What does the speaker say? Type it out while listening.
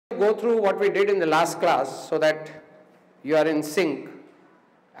go through what we did in the last class so that you are in sync,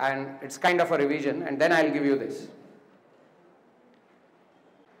 and it's kind of a revision, and then I'll give you this.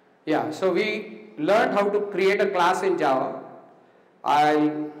 Yeah, so we learned how to create a class in Java.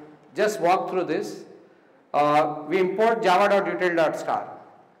 I'll just walk through this. We import java.util.star.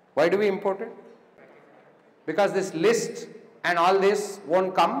 Why do we import it? Because this list and all this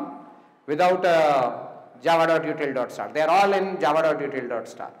won't come without java.util.star. They are all in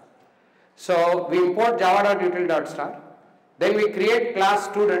java.util.star. So we import java.util.star. Then we create class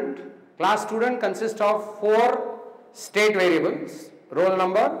student. Class student consists of 4 state variables: roll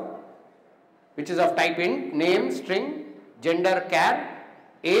number, which is of type int, name string, gender char,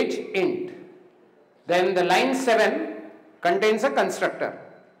 age int. Then the line 7 contains a constructor.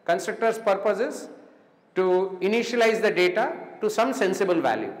 Constructor's purpose is to initialize the data to some sensible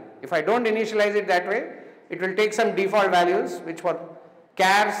value. If I don't initialize it that way, it will take some default values, which for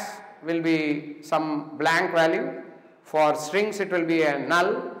chars will be some blank value. For strings it will be a null.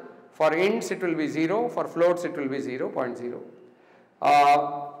 For ints it will be 0. For floats it will be 0.0.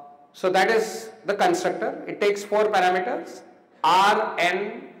 So that is the constructor. It takes 4 parameters, R, N,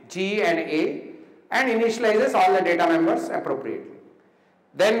 G and A, and initializes all the data members appropriately.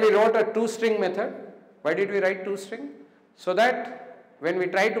 Then we wrote a toString method. Why did we write toString? So that when we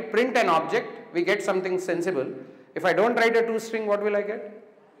try to print an object, we get something sensible. If I don't write a toString, what will I get?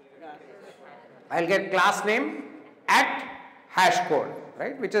 I'll get class name at hash code,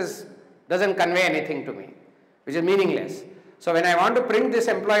 right? Which doesn't convey anything to me, which is meaningless. So when I want to print this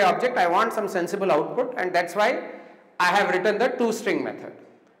employee object, I want some sensible output, and that's why I have written the toString method.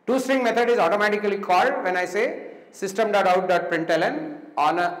 ToString method is automatically called when I say system.out.println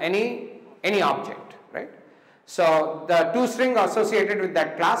on any object, right? So the toString associated with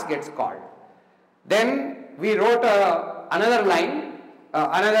that class gets called. Then we wrote another line,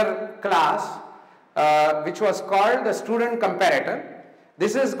 another class which was called the student comparator.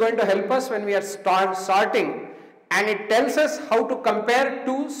 This is going to help us when we are sorting, and it tells us how to compare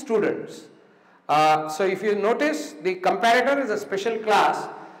 2 students. So if you notice, the comparator is a special class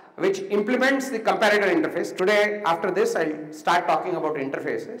which implements the comparator interface. Today, after this, I'll start talking about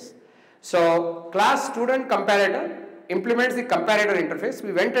interfaces. So class student comparator implements the comparator interface.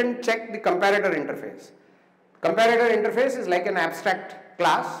 We went and checked the comparator interface. Comparator interface is like an abstract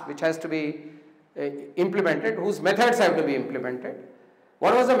class which has to be implemented, whose methods have to be implemented.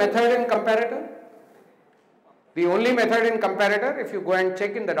 What was the method in comparator? The only method in comparator, if you go and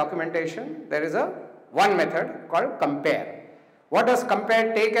check in the documentation, there is one method called compare. What does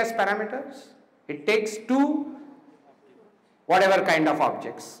compare take as parameters? It takes 2 whatever kind of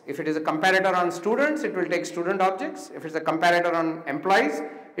objects. If it is a comparator on students, it will take student objects. If it's a comparator on employees,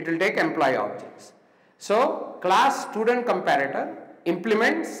 it will take employee objects. So class student comparator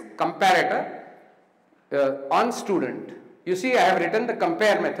implements comparator on student. You see, I have written the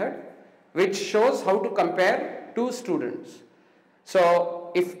compare method, which shows how to compare 2 students.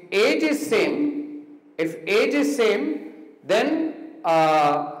 So if age is same, then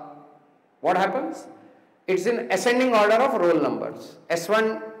what happens? It's in ascending order of roll numbers.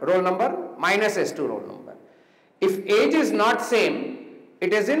 S1 roll number minus S2 roll number. If age is not same,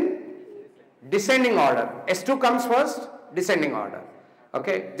 it is in descending order. S2 comes first, descending order.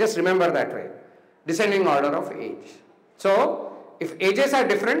 Okay, just remember that way. Descending order of age. So if ages are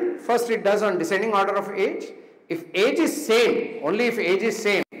different, first it does on descending order of age. If age is same, only if age is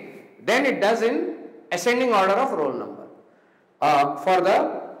same, then it does in ascending order of roll number for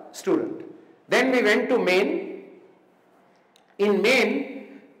the student. Then we went to main. In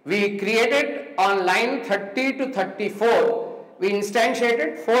main, we created on line 30 to 34, we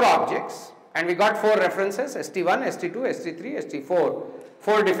instantiated 4 objects and we got 4 references, ST1, ST2, ST3, ST4,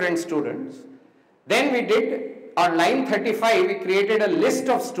 4 different students. Then we did on line 35, we created a list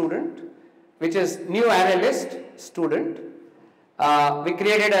of student, which is new array list student. We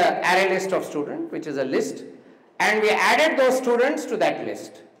created an array list of student, which is a list, and we added those students to that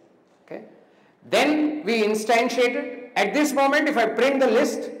list. Okay. Then we instantiated. At this moment, if I print the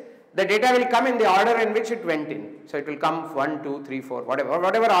list, the data will come in the order in which it went in. So it will come 1, 2, 3, 4,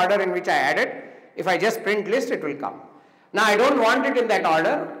 whatever order in which I added. If I just print list, it will come. Now I don't want it in that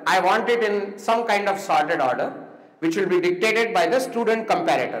order. I want it in some kind of sorted order, which will be dictated by the student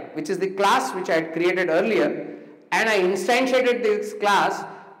comparator, which is the class which I had created earlier, and I instantiated this class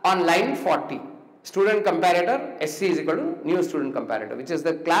on line 40. Student comparator SC is equal to new student comparator, which is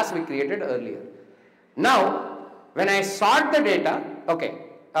the class we created earlier. Now, when I sort the data, okay,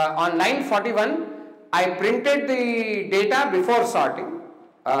 on line 41, I printed the data before sorting,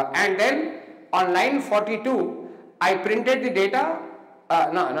 and then on line 42, I printed the data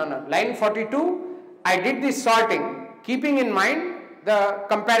no. Line 42, I did the sorting keeping in mind the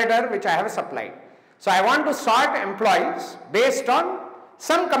comparator which I have supplied. So I want to sort employees based on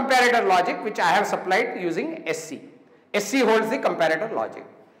some comparator logic which I have supplied using SC. SC holds the comparator logic.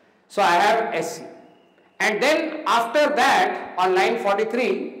 So I have SC. And then after that on line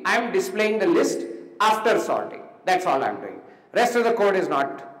 43, I am displaying the list after sorting. That's all I am doing. Rest of the code is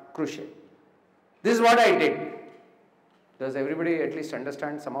not crucial. This is what I did. Does everybody at least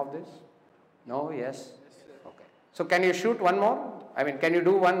understand some of this? No? Yes? Okay. So can you shoot one more? I mean, can you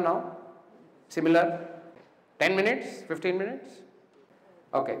do one now? Similar? 10 minutes? 15 minutes?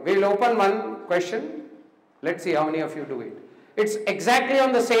 Okay. We will open one question. Let's see how many of you do it. It's exactly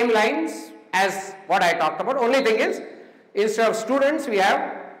on the same lines as what I talked about. Only thing is, instead of students, we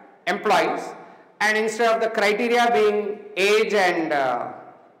have employees. And instead of the criteria being age and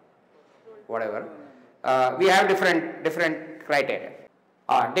whatever, we have different criteria.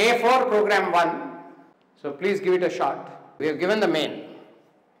 Day 4, program 1. So please give it a shot. We have given the main.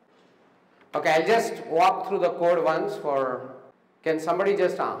 Okay, I'll just walk through the code once for, can somebody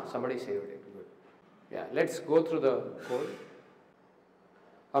just, somebody saved it. Good. Yeah, let's go through the code.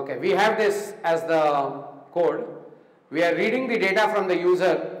 Okay, we have this as the code. We are reading the data from the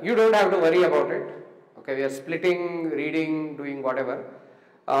user. You don't have to worry about it. Okay, we are splitting, reading, doing whatever.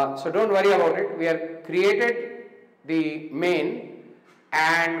 So don't worry about it. We have created the main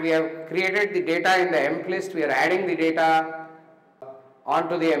and we have created the data in the emp list. We are adding the data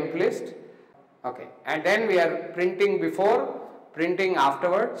onto the emp list. Okay, and then we are printing before, printing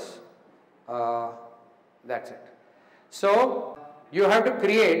afterwards. That's it. So you have to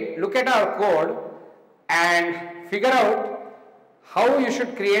create, look at our code and figure out how you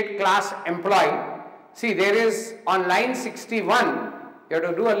should create class employee. See, there is on line 61, you have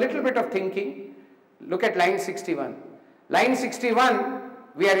to do a little bit of thinking. Look at line 61. Line 61,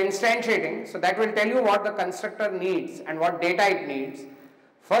 we are instantiating, so that will tell you what the constructor needs and what data it needs.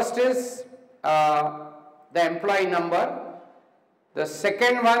 First is the employee number. The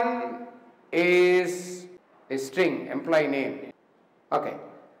second one is a string, employee name. Okay,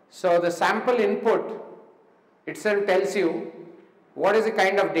 so the sample input itself tells you what is the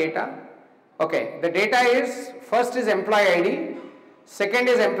kind of data. Okay, the data is, first is employee ID, second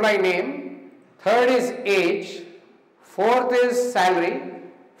is employee name, third is age, fourth is salary,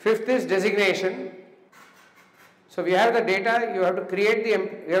 fifth is designation. So we have the data, you have to create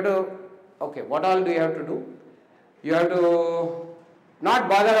the, okay, what all do you have to do? You have to not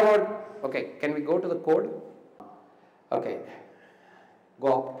bother about, okay, can we go to the code? Okay,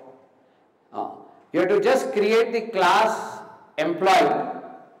 go up. You have to just create the class employee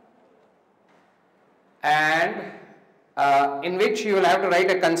and in which you will have to write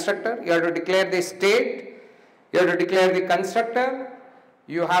a constructor. You have to declare the state, you have to declare the constructor,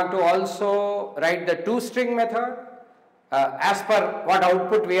 you have to also write the toString method as per what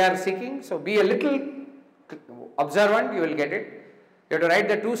output we are seeking. So be a little observant, you will get it. You have to write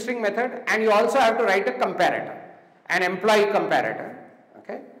the toString method and you also have to write a comparator, an employee comparator.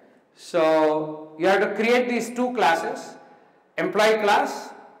 Okay. So you have to create these two classes, employee class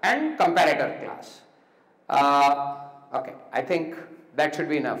and comparator class. Okay, I think that should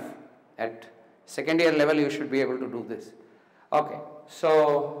be enough. At second year level you should be able to do this. Okay,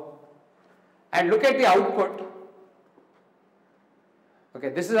 so, and look at the output. Okay,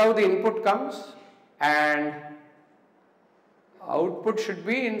 this is how the input comes and output should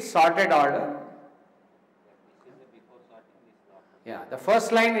be in sorted order. Yeah, the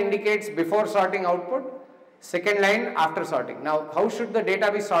first line indicates before sorting output, second line after sorting. Now, how should the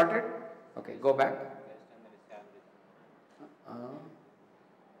data be sorted? Okay, go back.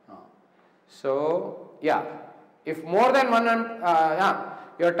 So, yeah, if more than one,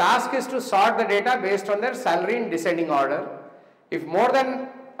 your task is to sort the data based on their salary in descending order. If more than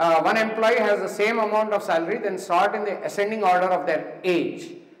one employee has the same amount of salary, then sort in the ascending order of their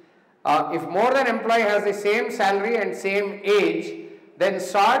age. If more than employee has the same salary and same age, then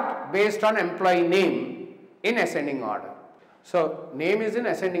sort based on employee name in ascending order. So, name is in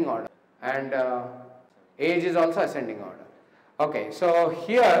ascending order and age is also ascending order. Okay, so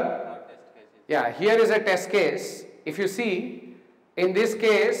here, yeah, here is a test case. If you see, in this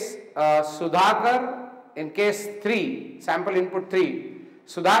case, Sudhakar, in case 3, sample input 3,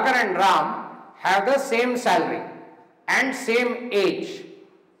 Sudhakar and Ram have the same salary and same age.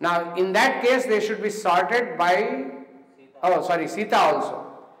 Now, in that case, they should be sorted by, oh sorry, Sita also.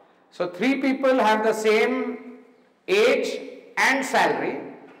 So, 3 people have the same age and salary.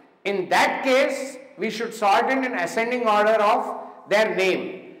 In that case, we should sort in an ascending order of their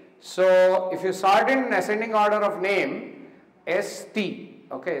name. So, if you sort in ascending order of name, ST.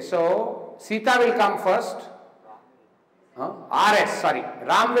 Okay, so Sita will come first. RS, sorry.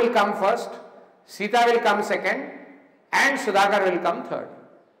 Ram will come first, Sita will come second, and Sudhakar will come third.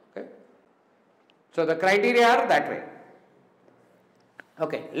 Okay. So the criteria are that way.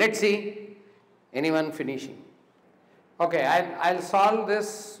 Okay, let's see. Anyone finishing? Okay, I'll solve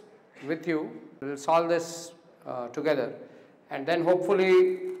this with you. We'll solve this together, and then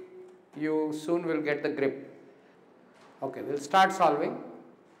hopefully you soon will get the grip. Okay, we'll start solving.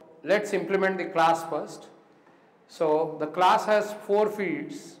 Let's implement the class first. So the class has 4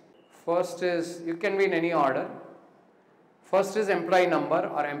 fields. First is, you can be in any order. First is employee number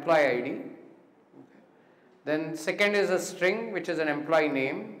or employee ID. Okay. Then second is a string, which is an employee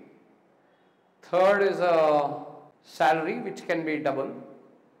name. Third is a salary, which can be double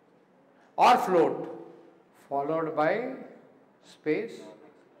or float, followed by space.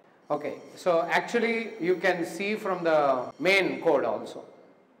 Okay, so actually you can see from the main code also.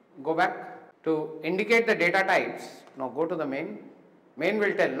 Go back. To indicate the data types, now go to the main. Main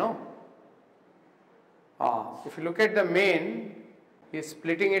will tell, no? If you look at the main, he is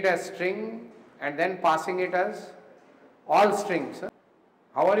splitting it as string and then passing it as all strings.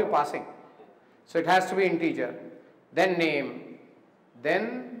 How are you passing? So it has to be integer, then name,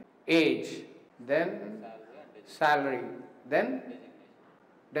 then age, then salary, then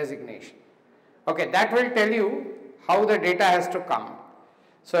designation. Okay, that will tell you how the data has to come.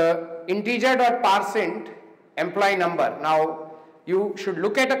 So integer.parseInt employee number. Now you should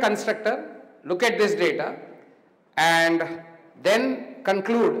look at a constructor, look at this data, and then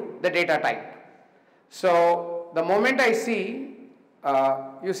conclude the data type. So the moment I see,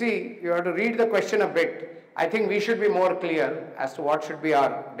 you see, you have to read the question a bit. I think we should be more clear as to what should be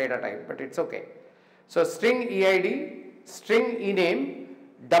our data type, but it's okay. So string EID, string ename,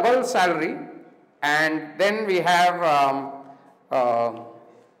 double salary, and then we have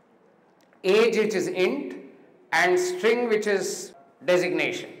age, which is int, and string, which is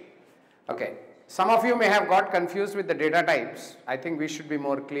designation. Okay, some of you may have got confused with the data types. I think we should be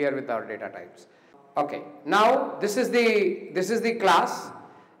more clear with our data types. Okay, now this is the class.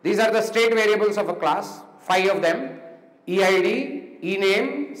 These are the state variables of a class, 5 of them: EID,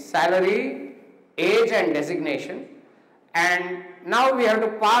 ename, salary, age, and designation. And now we have to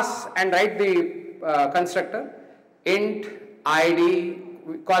pass and write the constructor, int ID,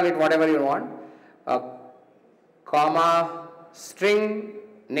 we call it whatever you want, comma, string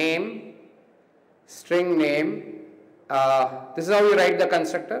name, this is how you write the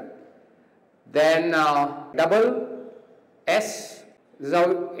constructor. Then double S, this is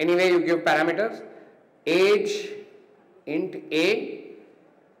how anyway you give parameters, age, int A,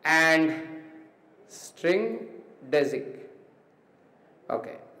 and string desig.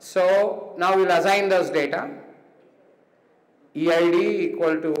 Okay, so now we'll assign those data. EID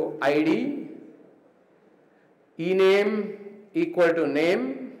equal to ID, ename equal to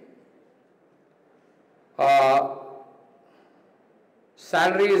name,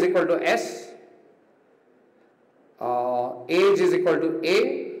 salary is equal to S, age is equal to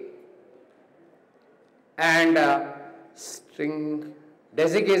A, and string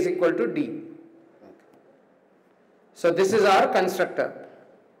desig is equal to D. So this is our constructor.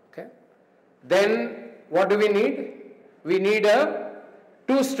 Okay. Then what do we need? We need a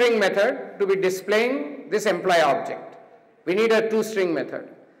toString method to be displaying this employee object. We need a toString method.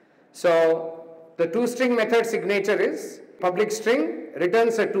 So the toString method signature is public string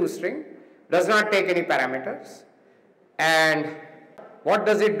returns a toString, does not take any parameters. And what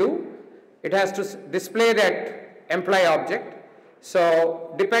does it do? It has to display that employee object.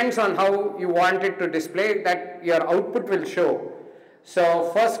 So depends on how you want it to display, that your output will show. So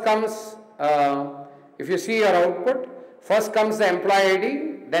first comes, if you see your output, first comes the employee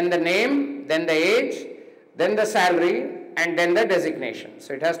ID, then the name, then the age, then the salary, and then the designation.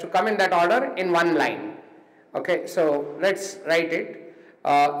 So it has to come in that order in one line. Okay, so let's write it.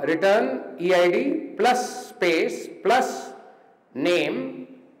 Return EID plus space plus name,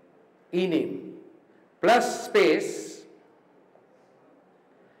 ename, plus space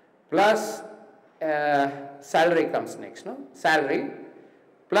plus salary comes next, no? Salary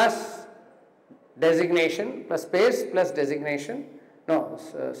plus designation plus space plus designation, no,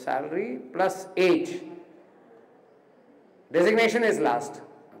 salary plus age. Designation is last,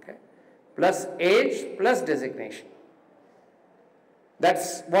 okay, plus age plus designation.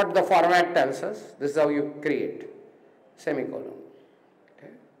 That's what the format tells us. This is how you create, semicolon.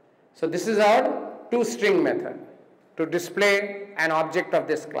 Okay. So this is our toString method to display an object of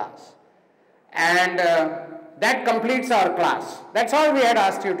this class. And that completes our class. That's all we had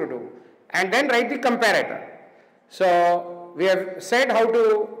asked you to do. And then write the comparator. So we have said how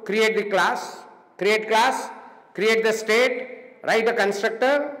to create the class, create the state, write the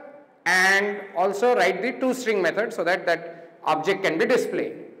constructor, and also write the toString method so that that object can be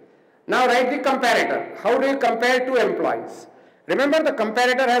displayed. Now write the comparator. How do you compare two employees? Remember, the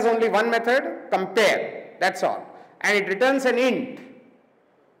comparator has only one method, compare, that's all, and it returns an int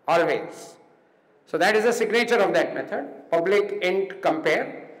always. So that is the signature of that method, public int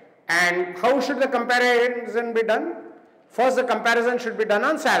compare. And how should the comparison be done? First, the comparison should be done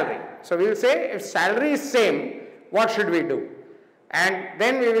on salary. So we will say if salary is same, what should we do? And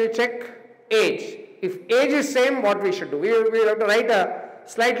then we will check age. If age is same, what we should do? We will have to write a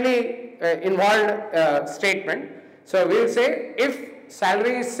slightly involved statement. So we will say if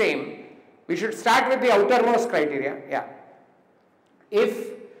salary is same, we should start with the outermost criteria. Yeah.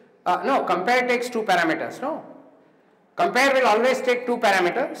 If no, compare takes two parameters. No, compare will always take two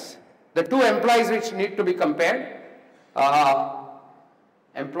parameters. The two employees which need to be compared,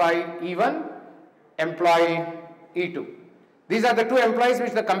 employee E1, employee E2. These are the two employees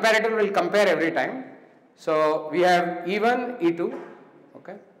which the comparator will compare every time. So we have E1, E2.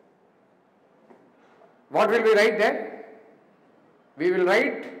 Okay. What will we write there? We will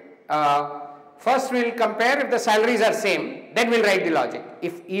write, first we will compare if the salaries are same, then we will write the logic.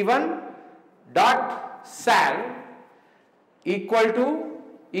 If E1 dot sal equal to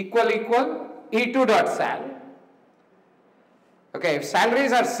E2 dot sal. Okay, if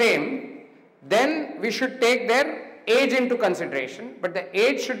salaries are same, then we should take their age into consideration, but the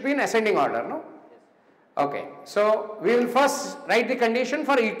age should be in ascending order, no? Okay, so we will first write the condition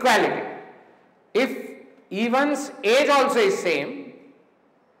for equality. If E1's age also is same,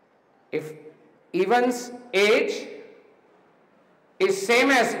 if E1's age is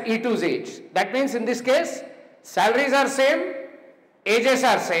same as E2's age, that means in this case salaries are same, ages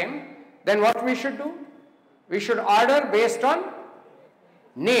are same, then what we should do? We should order based on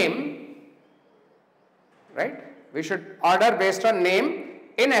name, right? We should order based on name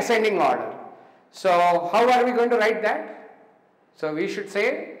in ascending order. So how are we going to write that? So we should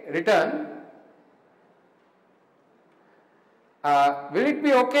say return. Will it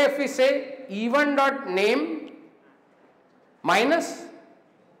be okay if we say E1 dot name minus?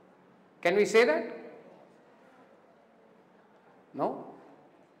 Can we say that? No?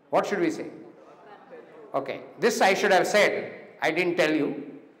 What should we say? Okay, this I should have said. I didn't tell you.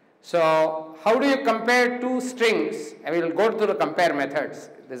 So how do you compare two strings? I will go to the compare methods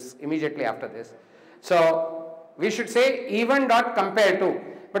this immediately after this. So we should say E1 dot compare to.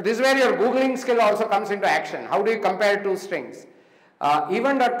 But this is where your Googling skill also comes into action. How do you compare two strings?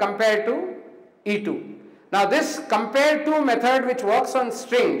 E1 dot compare to E2. Now this compare to method which works on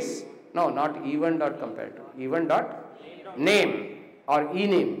strings. No, not E1 dot compare to. E1 dot name or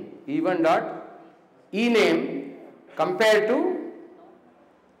ename. E1 dot ename compare to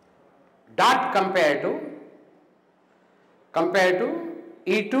dot compare to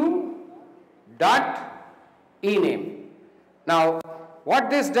E2 dot ename. Now what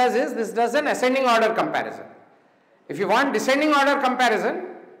this does is, this does an ascending order comparison. If you want descending order comparison,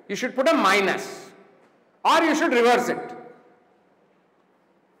 you should put a minus or you should reverse it.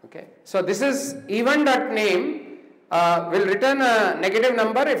 Okay. So this is E1 dot name will return a negative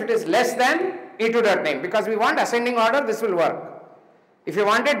number if it is less than E2 dot name, because we want ascending order, this will work. If you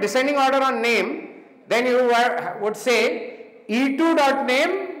wanted descending order on name, then you would say E2 dot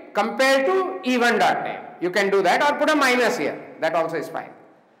name compared to E1 dot name. You can do that or put a minus here. That also is fine.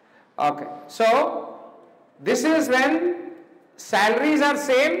 Okay. So this is when salaries are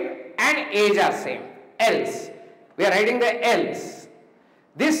same and age are same. Else. We are writing the else.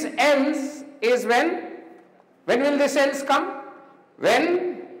 This else is when will this else come?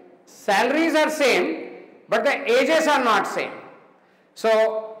 When salaries are same but the ages are not same.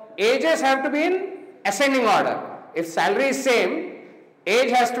 So ages have to be in ascending order. If salary is same,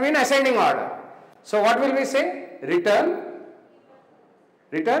 age has to be in ascending order. So what will we say? Return.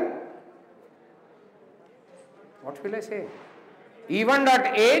 What will I say? E1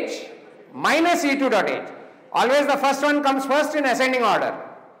 dot age minus E2 dot age. Always the first one comes first in ascending order.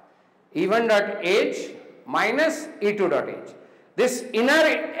 E1 dot age minus E2 dot age. This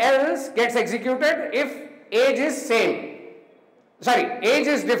inner else gets executed if age is same. Sorry, age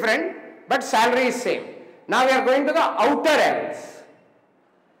is different but salary is same. Now we are going to the outer else.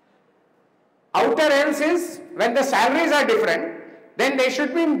 Outer else is when the salaries are different, then they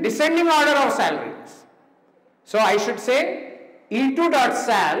should be in descending order of salaries. So I should say E2 dot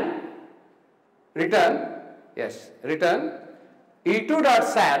sal return, yes, return E2 dot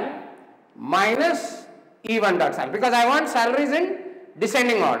sal minus E1 dot sal, because I want salaries in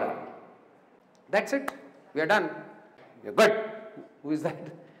descending order. That's it. We are done. You're good. Who is that?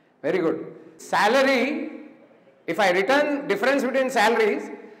 Very good. Salary, if I return difference between salaries,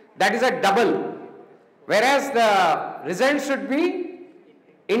 that is a double. Whereas the result should be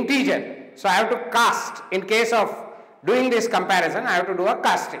integer. So I have to cast. In case of doing this comparison, I have to do a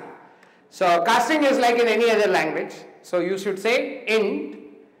casting. So casting is like in any other language. So you should say int,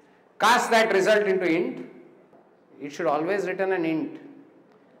 cast that result into int. It should always return an int.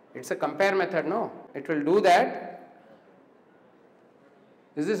 It's a compare method, no? It will do that.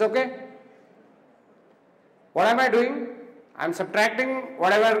 Is this okay? What am I doing? I am subtracting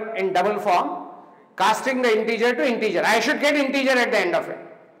whatever in double form, casting the integer to integer. I should get integer at the end of it.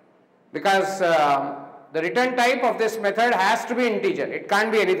 Because the return type of this method has to be integer. It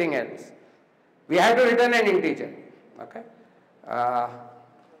can't be anything else. We have to return an integer. Okay.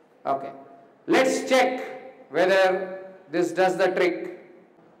 Okay. Let's check whether this does the trick.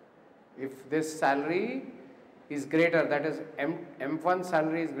 If this salary is greater, that is M1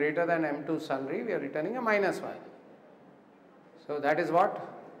 salary is greater than M2 salary, we are returning a -1. So that is what?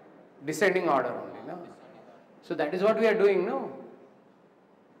 Descending order only, no? So that is what we are doing, no?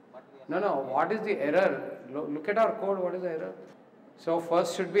 No, what is the error? Look at our code, what is the error? So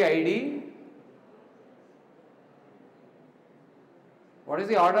first should be ID. What is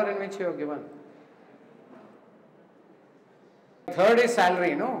the order in which you have given? Third is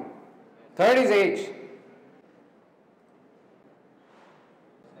salary, no? Third is age.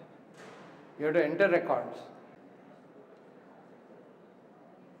 You have to enter records.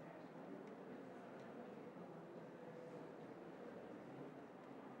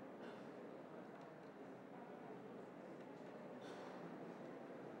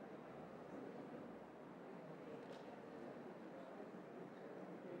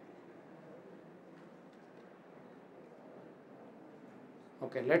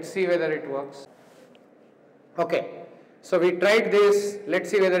 Okay, let's see whether it works. Okay, so we tried this, let's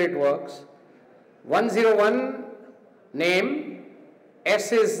see whether it works. 101 name,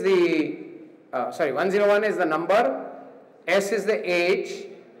 S is the, 101 is the number, S is the age,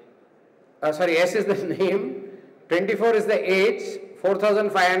 S is the name, 24 is the age,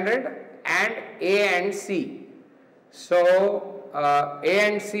 4500 and A and C. So, A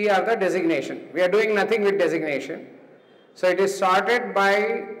and C are the designation. We are doing nothing with designation. So it is sorted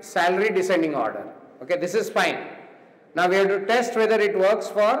by salary descending order. Okay, this is fine. Now we have to test whether it works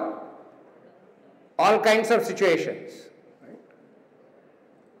for all kinds of situations. Right?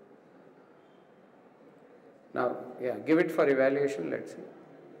 Now, yeah, give it for evaluation, let's see.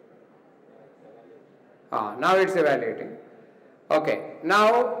 Now it's evaluating. Okay,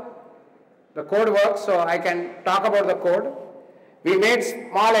 now the code works, so I can talk about the code. We made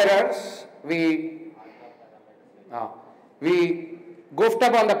small errors. We goofed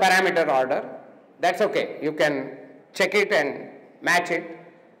up on the parameter order. That's okay. You can check it and match it.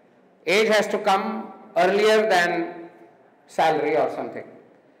 Age has to come earlier than salary or something.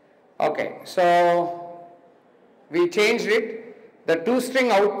 Okay, so we changed it. The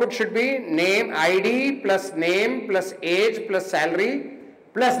two-string output should be name, ID plus name plus age plus salary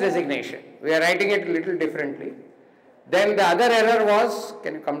plus designation. We are writing it a little differently. Then the other error was,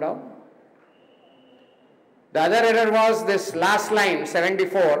 can you come down? The other error was this last line,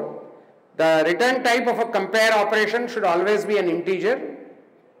 74. The return type of a compare operation should always be an integer.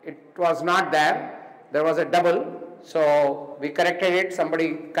 It was not there. There was a double. So we corrected it.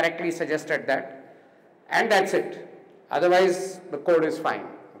 Somebody correctly suggested that. And that's it. Otherwise, the code is fine.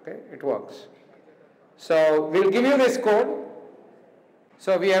 Okay, it works. So we'll give you this code.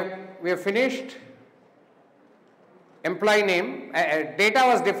 So we have finished employee name. Data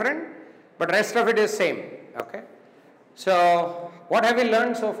was different, but rest of it is same. Okay. So what have we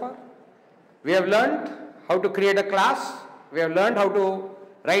learned so far? We have learned how to create a class. We have learned how to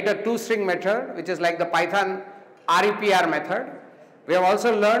write a two-string method, which is like the Python REPR method. We have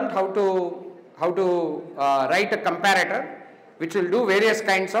also learned how to write a comparator, which will do various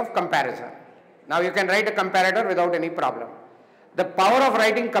kinds of comparison. Now you can write a comparator without any problem. The power of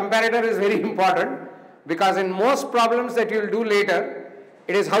writing comparator is very important, because in most problems that you will do later,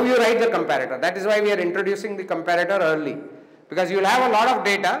 it is how you write the comparator. That is why we are introducing the comparator early, because you will have a lot of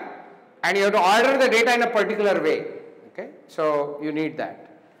data and you have to order the data in a particular way. Okay, so you need that.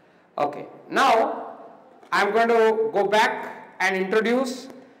 Okay, now I am going to go back and introduce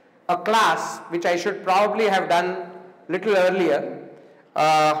a class which I should probably have done little earlier.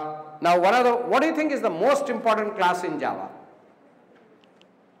 Now, what do you think is the most important class in Java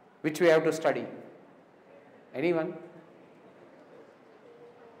which we have to study? Anyone?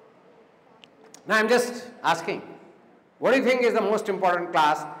 Now I am just asking, what do you think is the most important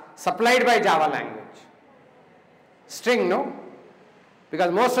class supplied by Java language? string, no?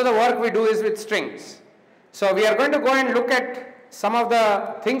 Because most of the work we do is with strings. So we are going to go and look at some of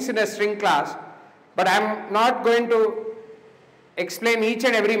the things in a string class, but I am not going to explain each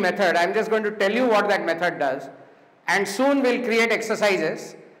and every method. I am just going to tell you what that method does, and soon we will create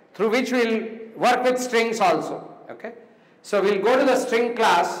exercises through which we will work with strings also. Okay? So we will go to the string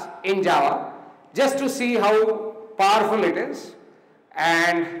class in Java just to see how powerful it is,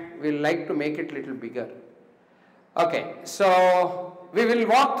 and we will like to make it a little bigger. Okay, so we will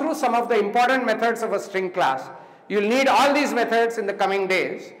walk through some of the important methods of a string class. You will need all these methods in the coming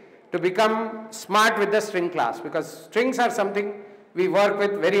days to become smart with the string class, because strings are something we work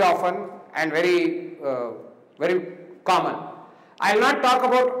with very often and very common. I will not talk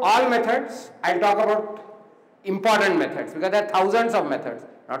about all methods, I will talk about important methods, because there are thousands of methods,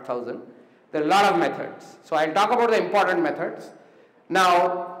 not thousand, there are a lot of methods. So I will talk about the important methods.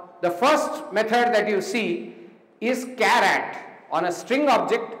 Now, the first method that you see is char at. On a string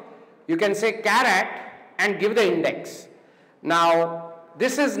object, you can say char at and give the index. Now,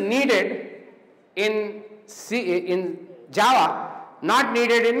 this is needed in Java, not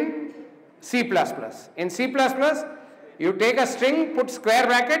needed in C++. In C++, you take a string, put square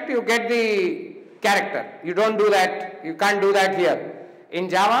bracket, you get the character. You don't do that, you can't do that here. In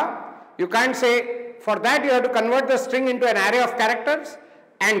Java, you can't say, for that you have to convert the string into an array of characters,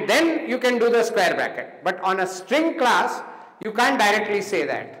 and then you can do the square bracket. But on a string class, you can't directly say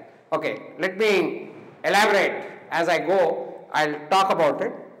that. Okay, let me elaborate as I go. I'll talk about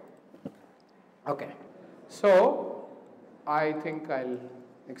it. Okay, so I think I'll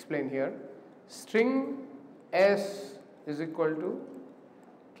explain here. String s is equal to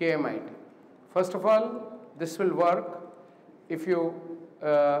KMIT. First of all, this will work if you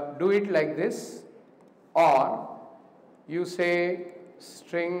do it like this, or you say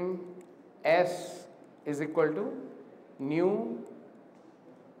string s is equal to new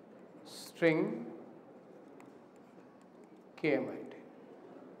string KMIT.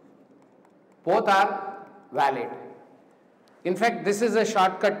 Both are valid. In fact, this is a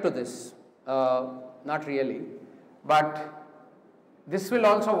shortcut to this, not really, but this will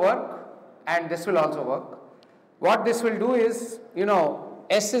also work and this will also work. What this will do is, you know,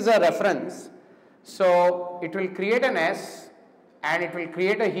 S is a reference, so it will create an S and it will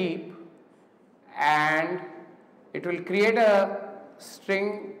create a heap and it will create a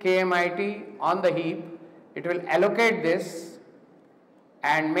string KMIT on the heap. It will allocate this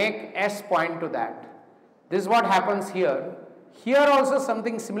and make S point to that. This is what happens here. Here also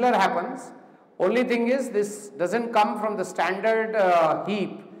something similar happens. Only thing is, this doesn't come from the standard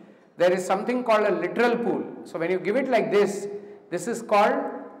heap. There is something called a literal pool. So when you give it like this is called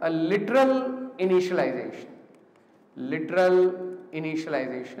a literal initialization. Literal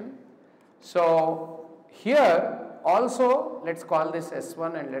initialization. So here also, let's call this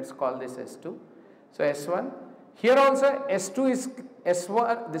S1 and let's call this S2. So S1. Here also S2 is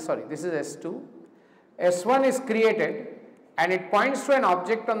S1. This is S2. S1 is created and it points to an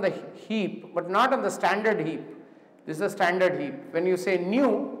object on the heap, but not on the standard heap. This is a standard heap. When you say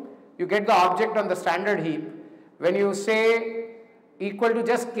new, you get the object on the standard heap. When you say equal to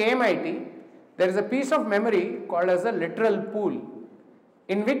just KMIT, there is a piece of memory called as a literal pool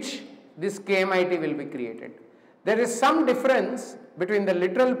in which this KMIT will be created. There is some difference between the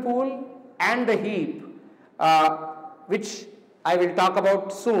literal pool and the heap, which I will talk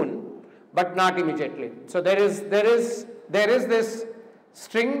about soon, but not immediately. So there is this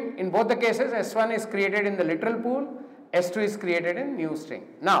string in both the cases. S1 is created in the literal pool, S2 is created in new string.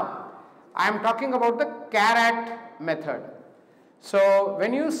 Now, I am talking about the char at method. So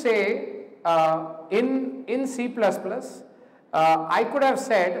when you say in C++, I could have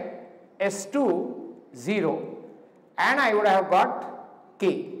said S2 0 and I would have got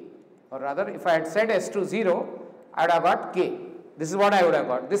K, or rather if I had said S2 0, I would have got K. This is what I would have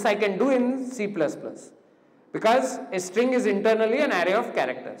got. This I can do in C++, because a string is internally an array of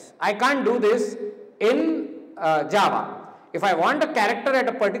characters. I can't do this in Java. If I want a character at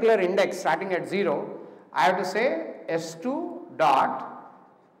a particular index starting at 0, I have to say S2 dot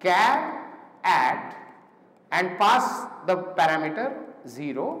char at and pass the parameter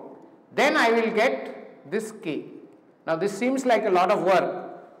 0, then I will get this K. Now this seems like a lot of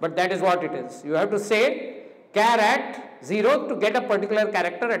work, but that is what it is. You have to say char at 0 to get a particular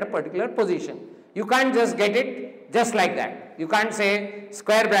character at a particular position. You can't just get it just like that. You can't say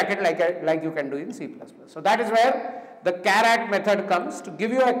square bracket like you can do in C++. So that is where the char at method comes, to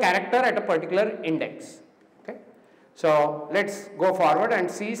give you a character at a particular index. Okay? So let's go forward and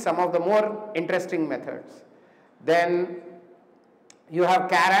see some of the more interesting methods. Then you have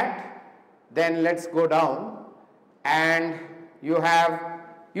char at, then let's go down. and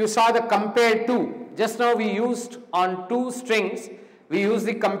you saw the compare to. Just now we used on two strings, we use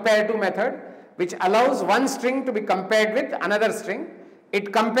the compare to method, which allows one string to be compared with another string.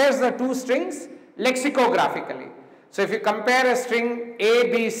 It compares the two strings lexicographically. So if you compare a string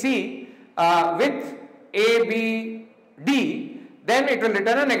ABC with ABD, then it will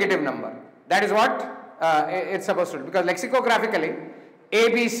return a negative number. That is what it's supposed to do, because lexicographically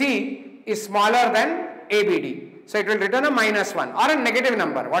ABC is smaller than ABD. So it will return a -1 or a negative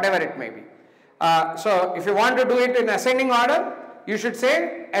number, whatever it may be. So if you want to do it in ascending order, you should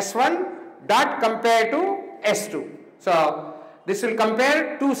say S1 dot compare to S2. So this will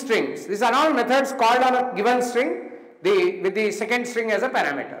compare two strings. These are all methods called on a given string with the second string as a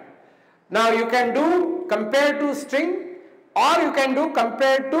parameter. Now you can do compare to string, or you can do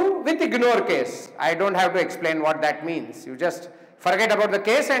compare to with ignore case. I don't have to explain what that means. You just forget about the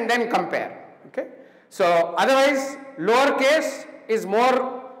case and then compare. Okay. So otherwise lower case is more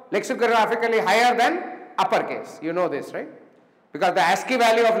lexicographically higher than uppercase. You know this, right? Because the ASCII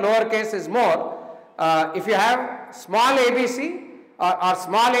value of lower case is more. If you have small ABC or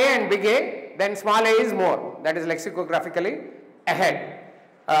small a and big A, then small a is more. That is lexicographically ahead.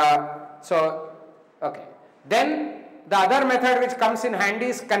 Okay. Then the other method which comes in handy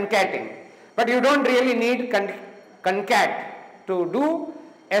is concating. But you don't really need concat to do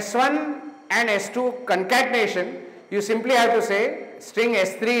S1 and S2 concatenation. You simply have to say string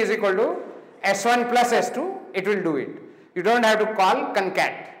S3 is equal to S1 plus S2, it will do it. You don't have to call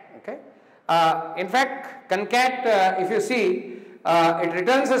concat. Okay. In fact, concat, if you see, it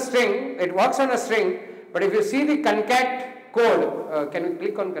returns a string, it works on a string, but if you see the concat code, can we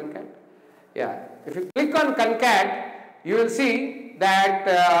click on concat? Yeah. If you click on concat, you will see that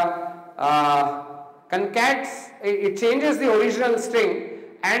concats, it changes the original string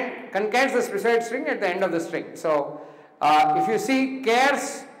and concats the specified string at the end of the string. So if you see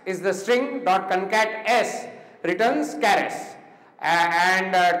chars is the string dot concat s returns chars,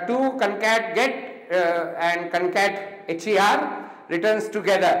 and to concat get and concat her returns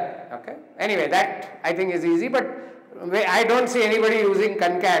together. Okay. Anyway, that I think is easy, but I don't see anybody using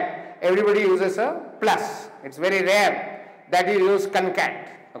concat. Everybody uses a plus. It's very rare that you use concat.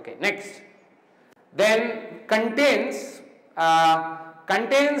 Okay, next. Then contains.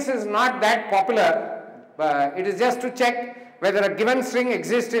 Contains is not that popular. It is just to check whether a given string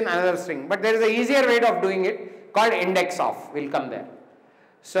exists in another string. But there is an easier way of doing it called index of. We'll come there.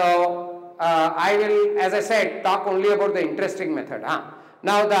 So I will, as I said, talk only about the interesting method.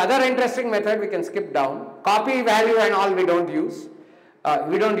 Now the other interesting method we can skip down. Copy value and all we don't use.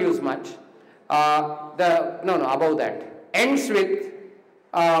 We don't use much. Above that. Ends with.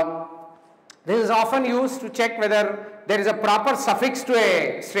 This is often used to check whether there is a proper suffix to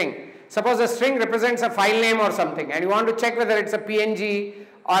a string. Suppose a string represents a file name or something, and you want to check whether it's a PNG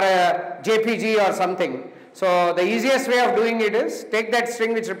or a JPG or something. So the easiest way of doing it is take that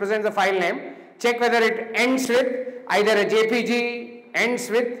string which represents the file name, check whether it ends with either a JPG, ends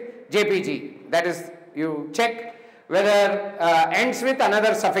with JPG. That is, you check whether ends with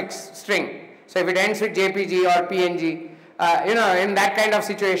another suffix string. So if it ends with JPG or PNG, in that kind of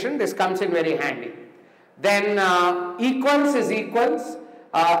situation, this comes in very handy. Then equals is equals.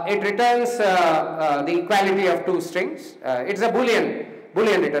 It returns the equality of two strings. It's a boolean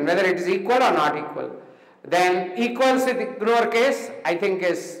return, whether it is equal or not equal. Then equals with ignore case, I think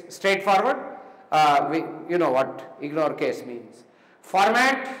is straightforward. You know what ignore case means.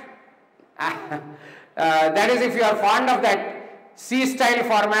 Format, that is if you are fond of that C style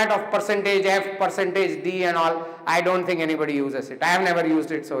format of %F, %D and all, I don't think anybody uses it. I have never used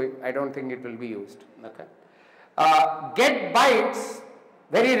it, so I don't think it will be used. Okay. Get bytes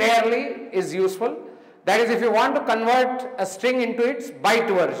very rarely is useful. That is if you want to convert a string into its byte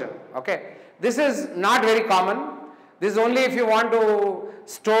version. Okay. This is not very common. This is only if you want to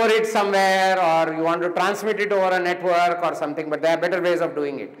store it somewhere or you want to transmit it over a network or something, but there are better ways of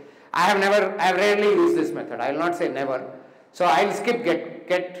doing it. I have rarely used this method. I will not say never. So I will skip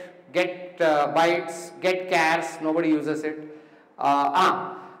get bytes, get chars, nobody uses it.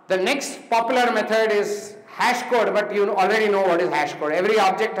 The next popular method is hash code, but you already know what is hash code. Every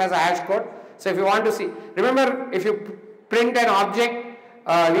object has a hash code. So if you want to see, remember if you print an object,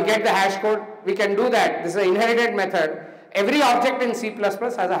 we get the hash code. We can do that. This is an inherited method. Every object in C++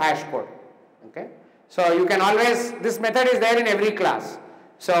 has a hash code. Okay. So you can always, this method is there in every class.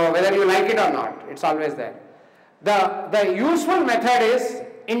 So whether you like it or not, it's always there. The useful method is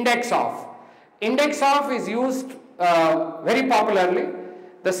index of. Index of is used very popularly.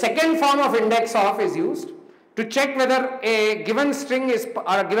 The second form of index of is used to check whether a given string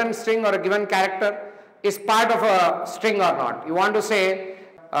or a given character is part of a string or not. You want to say,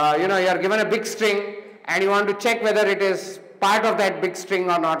 you are given a big string and you want to check whether it is part of that big string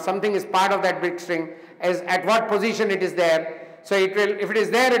or not. Something is part of that big string, as at what position it is there. So it will, if it is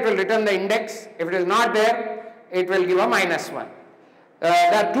there, it will return the index. If it is not there, it will give a -1.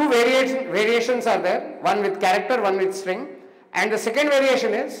 There are two variations are there, one with character, one with string. And the second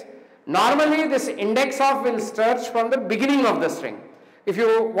variation is, normally this index of will search from the beginning of the string. If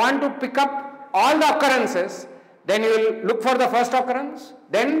you want to pick up all the occurrences, then you will look for the first occurrence,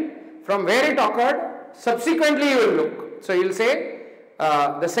 then from where it occurred, subsequently you will look. So you will say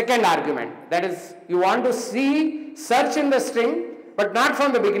the second argument, that is, you want to search in the string, but not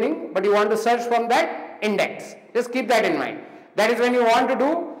from the beginning, but you want to search from that index. Just keep that in mind. That is when you want to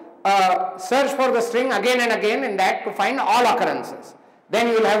do search for the string again and again in that to find all occurrences. Then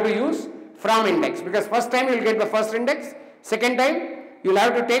you will have to use from index, because first time you will get the first index, second time you will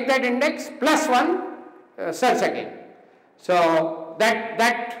have to take that index plus 1 search again. So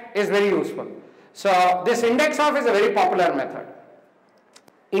that is very useful. So this index of is a very popular method.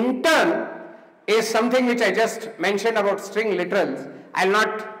 Intern is something which I just mentioned about string literals. I will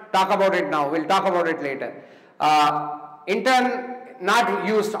not talk about it now, we will talk about it later. Intern not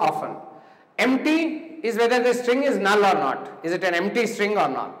used often. Empty is whether the string is null or not. Is it an empty string or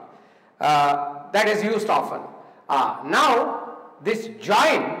not? That is used often. Now this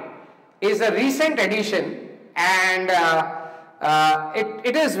join is a recent addition, and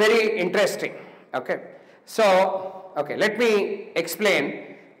it is very interesting. Okay. So, okay, let me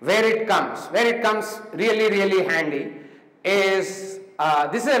explain where it comes. Where it comes really handy is,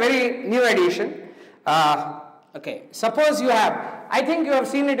 this is a very new addition. Okay, suppose you have, I think you have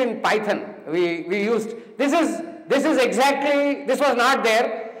seen it in Python. We used, this is exactly, this was not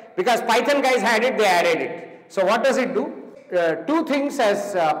there because Python guys had it, they added it. So what does it do? Two things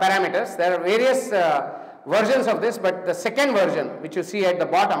as parameters. There are various versions of this, but the second version which you see at the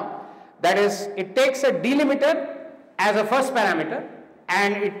bottom, that is, it takes a delimiter as a first parameter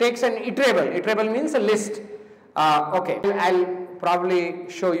and it takes an iterable. Iterable means a list. Okay, I'll probably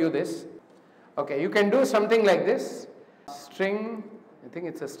show you this. Okay, you can do something like this. String, I think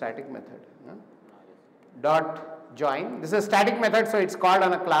it's a static method. No? Dot join. This is a static method, so it's called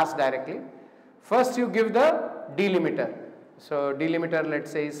on a class directly. First you give the delimiter. So delimiter,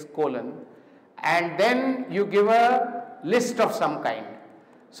 let's say, is colon, and then you give a list of some kind.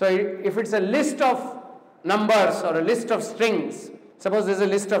 So if it's a list of numbers or a list of strings, suppose there's a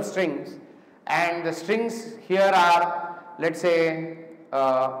list of strings, and the strings here are, let's say,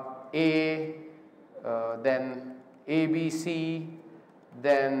 A, then A, B, C,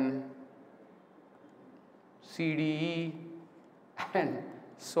 then C, D, E, and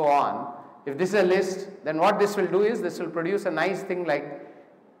so on. If this is a list, then what this will do is, this will produce a nice thing like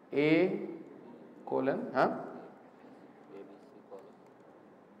A colon,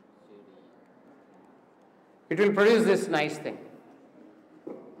 it will produce this nice thing.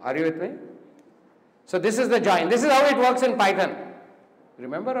 Are you with me? So this is the join. This is how it works in Python.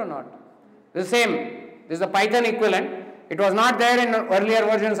 Remember or not? The same. This is the Python equivalent. It was not there in earlier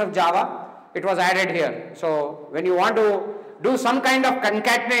versions of Java. It was added here. So when you want to do some kind of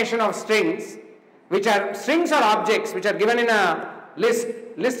concatenation of strings, which are strings or objects which are given in a list.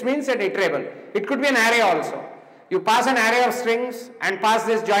 List means an iterable. It could be an array also. You pass an array of strings and pass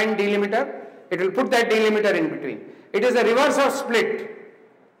this join delimiter. It will put that delimiter in between. It is the reverse of split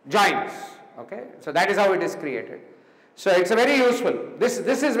joins. Okay, so that is how it is created. So it's a very useful. This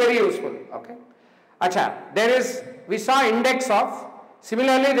is very useful. Okay. Acha, there is, we saw index of.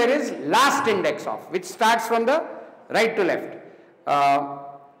 Similarly, there is last index of, which starts from the right to left.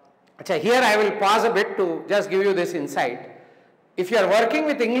 Here I will pause a bit to just give you this insight. If you are working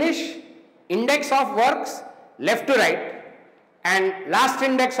with English, index of works left to right, and last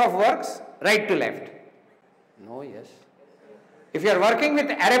index of works right to left. No, yes. If you are working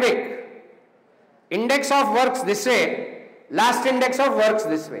with Arabic, index of works this way, last index of works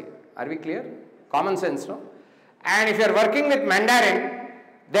this way. Are we clear? Common sense, no? And if you are working with Mandarin,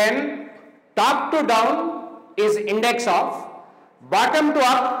 then top to down is index of, bottom to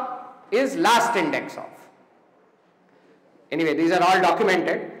up is last index of. Anyway, these are all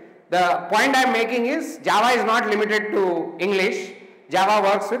documented. The point I am making is Java is not limited to English. Java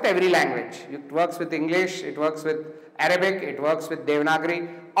works with every language. It works with English, it works with Arabic, it works with Devanagari,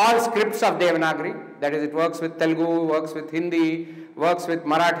 all scripts of Devanagari. That is, it works with Telugu, works with Hindi, works with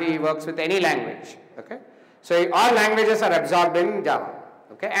Marathi, works with any language. Okay. So all languages are absorbed in Java.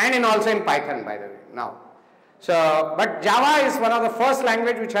 Okay, and also in Python, by the way, now. So, but Java is one of the first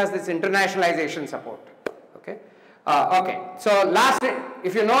language which has this internationalization support. Okay. Okay, so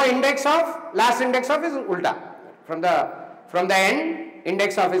if you know index of, last index of is ulta. From the end,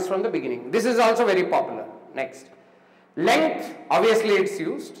 index of is from the beginning. This is also very popular. Next. Length, obviously it's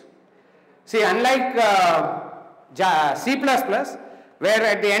used. See, unlike C++, where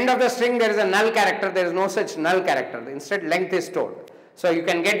at the end of the string there is a null character, there is no such null character. Instead, length is stored. So you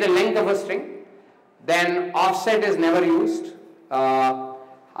can get the length of a string. Then offset is never used. No,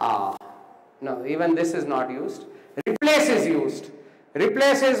 even this is not used. Replace is used.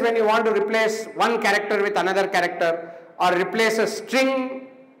 Replace is when you want to replace one character with another character, or replace a string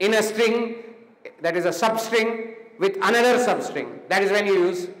in a string, that is a substring, with another substring. That is when you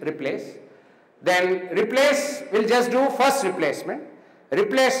use replace. Then replace will just do first replacement.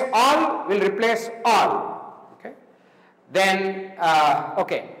 Replace all will replace all. Okay. Then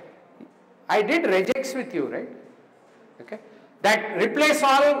okay, I did regex with you, right? Okay. That replace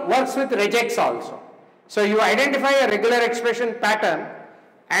all works with regex also. So you identify a regular expression pattern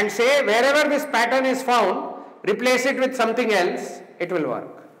and say wherever this pattern is found, replace it with something else, it will work.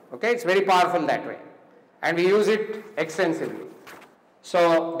 Okay, it's very powerful that way. And we use it extensively.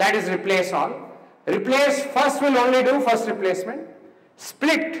 So that is replace all. Replace first will only do first replacement.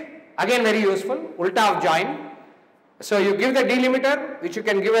 Split, again very useful, ulta of join. So you give the delimiter, which you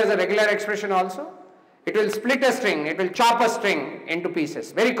can give as a regular expression also. It will split a string, it will chop a string into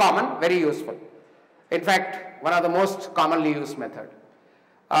pieces. Very common, very useful. In fact, one of the most commonly used method.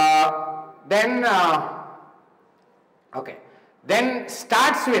 Then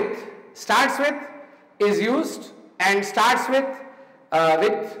starts with is used, and starts with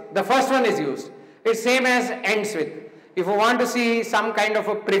the first one is used. It's same as ends with. If you want to see some kind of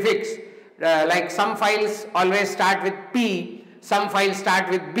a prefix, like some files always start with P, some files start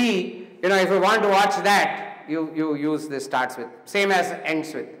with B, you know, if you want to watch that, you use this starts with, same as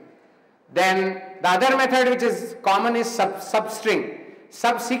ends with. Then the other method which is common is substring.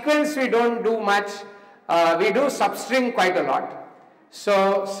 Subsequence we don't do much, we do substring quite a lot.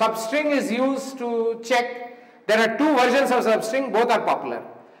 So substring is used to check, there are two versions of substring, both are popular.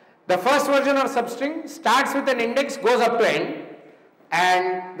 The first version of substring starts with an index, goes up to end,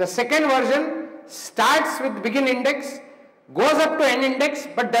 and the second version starts with begin index, goes up to end index,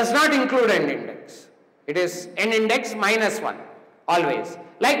 but does not include end index. It is end index minus 1, always.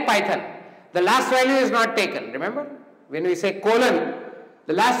 Like Python, the last value is not taken, remember? When we say colon,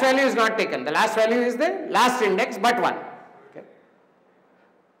 the last value is not taken. The last value is the last index but 1. Okay.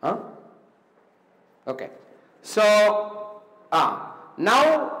 Huh? Okay. So,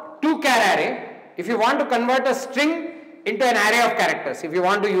 now 2-char array, if you want to convert a string into an array of characters, if you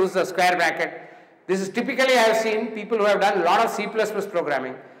want to use the square bracket, this is typically I have seen people who have done a lot of C++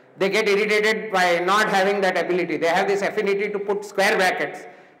 programming, they get irritated by not having that ability. They have this affinity to put square brackets.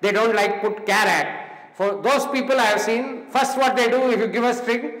 They don't like put char at. For those people I have seen, first what they do, if you give a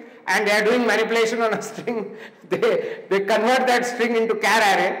string and they are doing manipulation on a string, they convert that string into char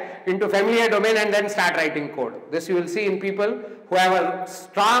array, into familiar domain, and then start writing code. This you will see in people who have a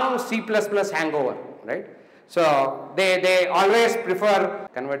strong C++ hangover, right? So they always prefer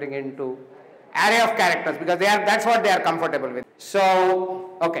converting into array of characters because that's what they are comfortable with.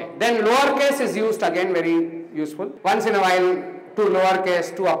 So, okay, then lowercase is used again, very useful. Once in a while, 2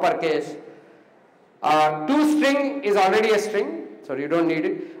 lowercase, 2 uppercase. 2 string is already a string, so you don't need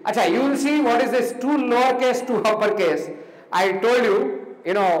it. Acha, you will see what is this 2 lowercase, 2 uppercase. I told you,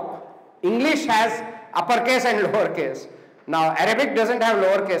 you know, English has uppercase and lowercase. Now, Arabic doesn't have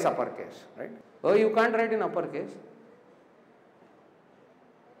lowercase, uppercase, right? Oh, you can't write in uppercase.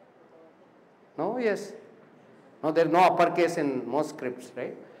 No, yes. No, there is no uppercase in most scripts,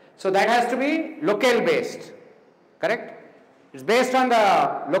 right? So that has to be locale based, correct? It's based on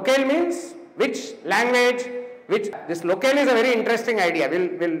the locale means which language, this locale is a very interesting idea.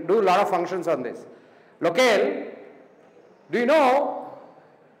 We'll do a lot of functions on this. Locale, do you know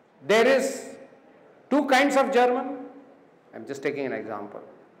there is 2 kinds of German? I'm just taking an example.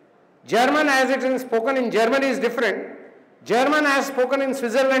 German as it is spoken in Germany is different. German as spoken in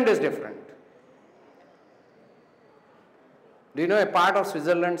Switzerland is different. Do you know a part of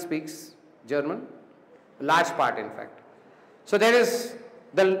Switzerland speaks German? A large part, in fact. So there is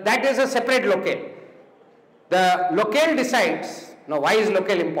that is a separate locale. The locale decides. Now, why is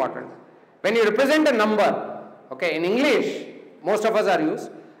locale important? When you represent a number, okay, in English, most of us are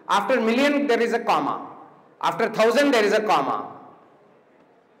used. After million, there is a comma. After 1,000, there is a comma.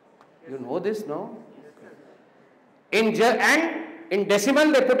 You know this, no? And in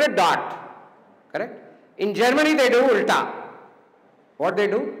decimal, they put a dot. Correct? In Germany, they do ulta. What they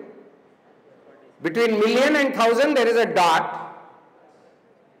do? Between million and 1,000 there is a dot,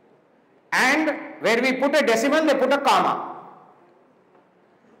 and where we put a decimal, they put a comma.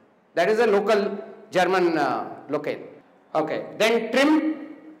 That is a local German locale. Okay, then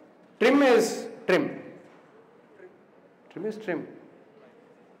trim is trim. Trim is trim.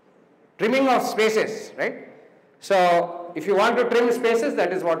 Trimming of spaces, right? So if you want to trim spaces,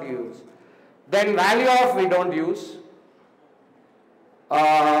 that is what you use. Then value of we don't use.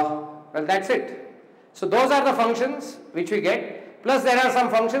 Well, that's it. So those are the functions which we get. Plus there are some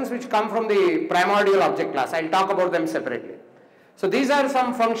functions which come from the primordial object class. I'll talk about them separately. So these are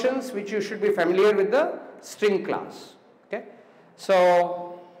some functions which you should be familiar with the string class. Okay.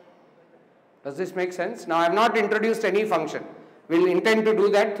 So does this make sense? Now I have not introduced any function. We'll intend to do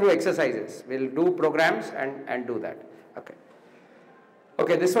that through exercises. We'll do programs and do that. Okay.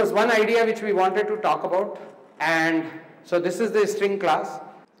 Okay, this was one idea which we wanted to talk about, and so this is the string class.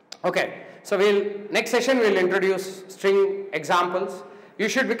 Okay, so next session we'll introduce string examples. You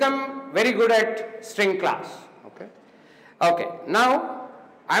should become very good at string class. Okay. Okay, now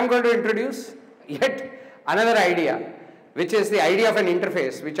I'm going to introduce yet another idea, which is the idea of an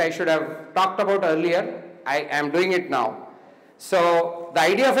interface, which I should have talked about earlier. I am doing it now. So the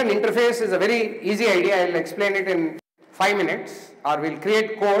idea of an interface is a very easy idea. I'll explain it in 5 minutes, or we'll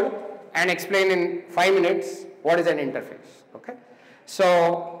create code and explain in 5 minutes what is an interface. Okay.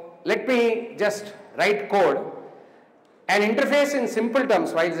 So let me just write code. An interface in simple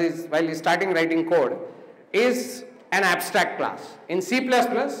terms, while he's starting writing code, is an abstract class. In C++,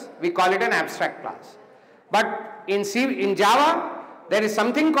 we call it an abstract class. But in Java, there is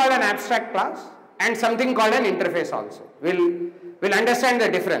something called an abstract class and something called an interface also. We'll understand the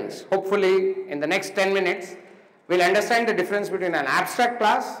difference. Hopefully, in the next 10 minutes, we'll understand the difference between an abstract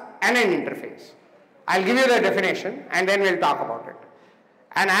class and an interface. I'll give you the definition and then we'll talk about it.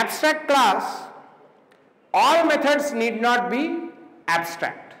 An abstract class, all methods need not be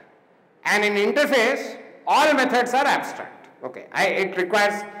abstract. And in interface, all methods are abstract. Okay, it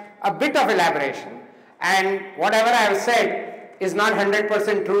requires a bit of elaboration, and whatever I have said is not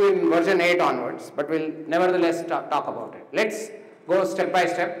 100% true in version 8 onwards, but we'll nevertheless talk about it. Let's go step by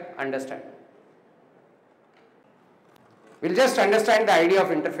step, understand. We'll just understand the idea of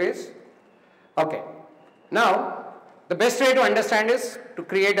interface. Okay. Now, the best way to understand is to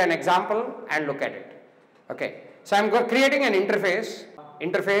create an example and look at it. Okay. So I'm creating an interface.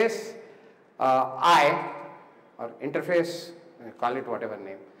 Interface I, or interface, call it whatever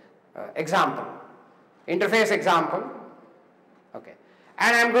name. Example. Interface example. Okay.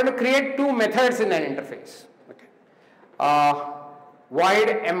 And I'm going to create two methods in an interface. Okay. Void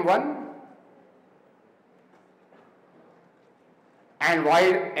M1 and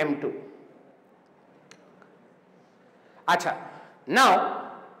void M2. Acha.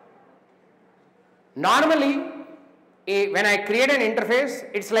 Now, normally when I create an interface,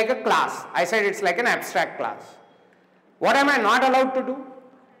 it's like a class. I said it's like an abstract class. What am I not allowed to do?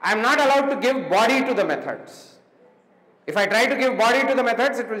 I am not allowed to give body to the methods. If I try to give body to the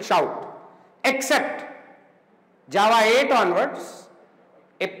methods, it will shout. Except Java 8 onwards,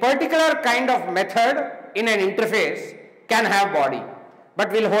 a particular kind of method in an interface can have body,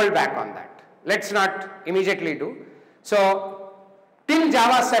 but we'll hold back on that. Let's not immediately do. So till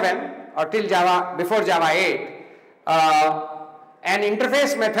Java 7 or till before Java 8, an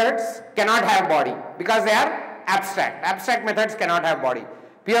interface methods cannot have body because they are abstract. Abstract methods cannot have body.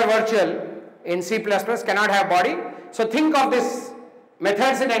 Pure virtual in C++ cannot have body. So think of this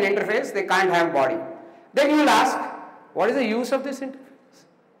methods in an interface, they can't have body. Then you will ask, what is the use of this interface?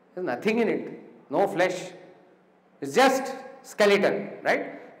 There's nothing in it, no flesh. It's just skeleton,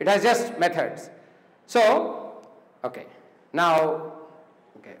 right? It has just methods. So, okay, now,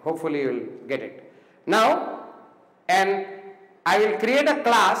 okay, hopefully you will get it. Now, and I will create a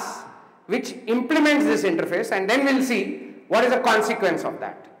class which implements this interface, and then we'll see what is the consequence of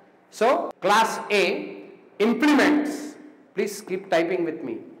that. So, class A implements, please keep typing with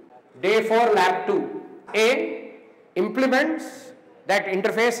me, day 4 lab 2, A implements that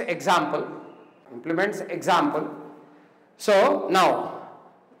interface example, implements example. So now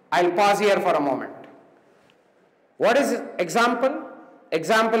I'll pause here for a moment. What is example?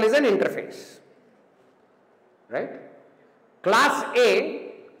 Example is an interface, right? Class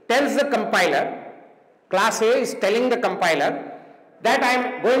A tells the compiler, class A is telling the compiler that I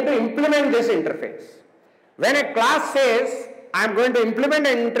am going to implement this interface. When a class says I am going to implement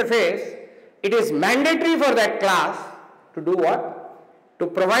an interface, it is mandatory for that class to do what? To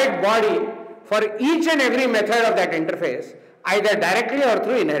provide body for each and every method of that interface, either directly or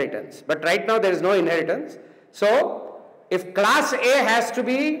through inheritance. But right now there is no inheritance. So if class A has to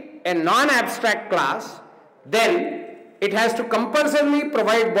be a non-abstract class, then it has to compulsorily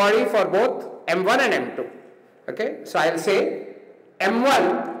provide body for both M1 and M2. Okay, so I'll say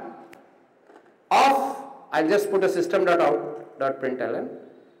M1 of, I'll just put a system.out.println,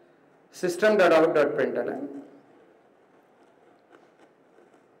 system.out.println,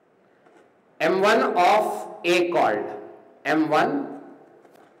 M1 of A called, M1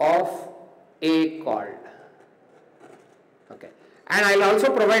 of A called. Okay, and I'll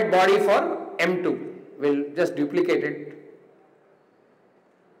also provide body for M2. We'll just duplicate it.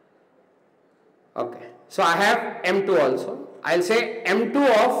 Okay, so I have M2 also. I'll say M2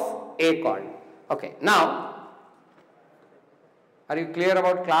 of A called. Okay, now, are you clear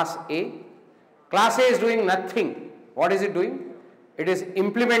about class A? Class A is doing nothing. What is it doing? It is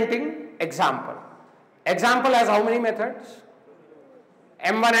implementing example. Example has how many methods?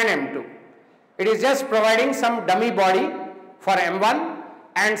 M1 and M2. It is just providing some dummy body for M1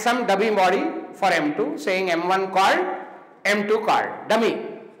 and some dummy body for M2, saying M1 called, M2 called, dummy.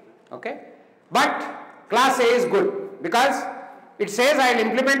 Okay, but class A is good because it says I will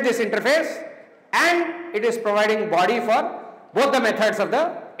implement this interface and it is providing body for both the methods of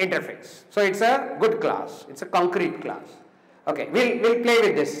the interface. So it's a good class, it's a concrete class. Okay, we'll play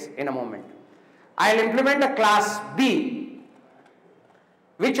with this in a moment. I'll implement a class B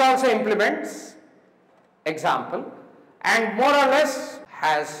which also implements example and more or less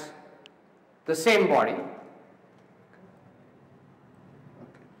has the same body.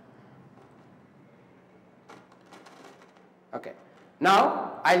 Okay,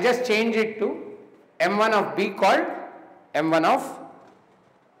 now I'll just change it to M1 of B called, M1 of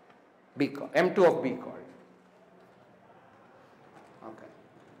B called, M2 of B called. Okay.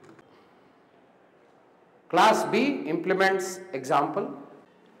 Class B implements example.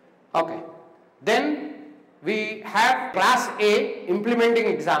 Okay. Then we have class A implementing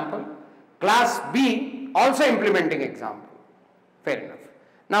example, class B also implementing example. Fair enough.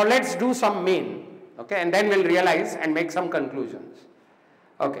 Now let's do some main. Okay, and then we'll realize and make some conclusions.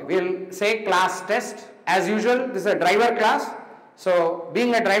 Okay, we'll say class test. As usual, this is a driver class. So,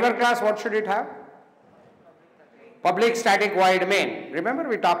 being a driver class, what should it have? Public static void main. Remember,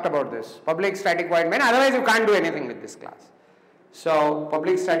 we talked about this. Public static void main. Otherwise, you can't do anything with this class. So,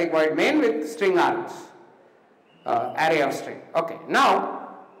 public static void main with string args, array of string. Okay,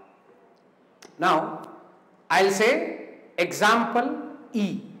 now I'll say example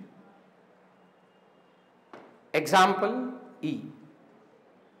E. Example E.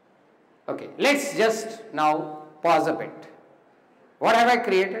 Okay, let's just now pause a bit. What have I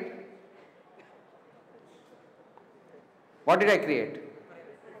created? What did I create?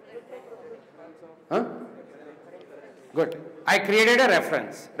 Huh? Good. I created a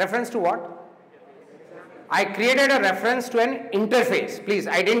reference. Reference to what? I created a reference to an interface. Please,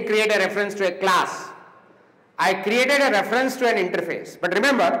 I didn't create a reference to a class. I created a reference to an interface. But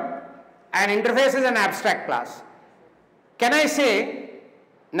remember, an interface is an abstract class. Can I say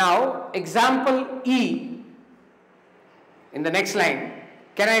now example E in the next line?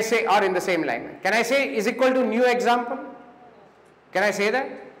 Can I say, or in the same line, can I say is equal to new example? Can I say that?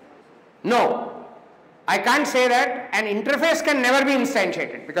 No, I can't say that. An interface can never be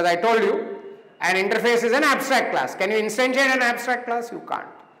instantiated because I told you an interface is an abstract class. Can you instantiate an abstract class? You can't.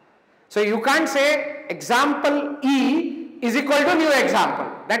 So you can't say example E is equal to new example.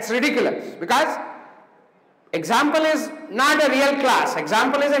 That's ridiculous because example is not a real class.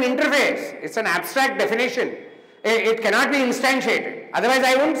 Example is an interface. It's an abstract definition. It cannot be instantiated. Otherwise,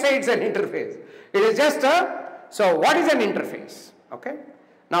 I won't say it's an interface. It is just a, so what is an interface? Okay.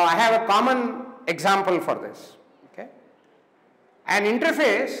 Now I have a common example for this. Okay. An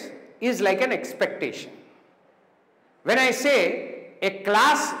interface is like an expectation. When I say a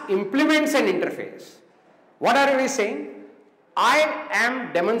class implements an interface, what are we saying? I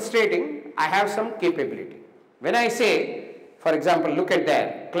am demonstrating I have some capability. When I say, for example, look at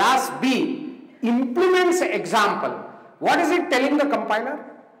there, class B implements example, what is it telling the compiler?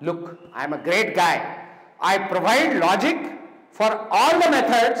 Look, I am a great guy. I provide logic for all the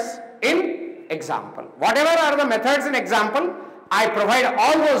methods in example. Whatever are the methods in example, I provide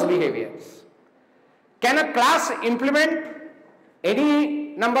all those behaviors. Can a class implement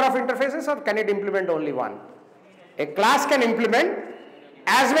any number of interfaces or can it implement only one? A class can implement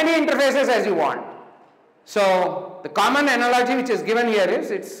as many interfaces as you want. So the common analogy which is given here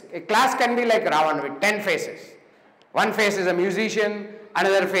is a class can be like Ravan with 10 faces. One face is a musician,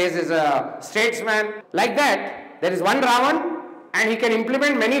 another face is a statesman. Like that, there is one Ravan and he can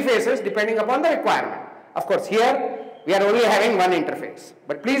implement many faces depending upon the requirement. Of course, here we are only having one interface.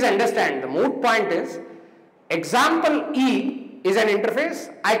 But please understand, the moot point is example E is an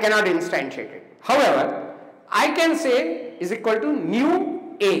interface, I cannot instantiate it. However, I can say is equal to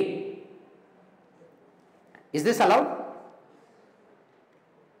new A. Is this allowed?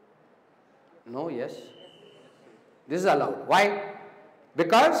 No, yes. This is allowed. Why?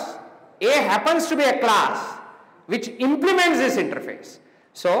 Because A happens to be a class which implements this interface.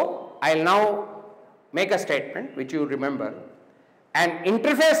 So, I will now make a statement which you remember. An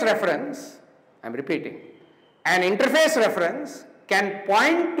interface reference, I am repeating, an interface reference can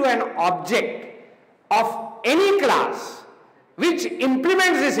point to an object of any class which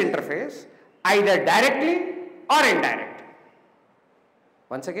implements this interface either directly or indirectly.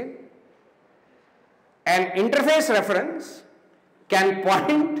 Once again, an interface reference can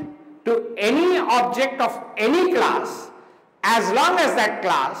point to any object of any class as long as that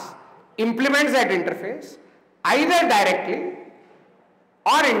class implements that interface either directly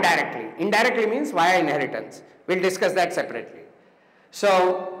or indirectly. Indirectly means via inheritance. We will discuss that separately.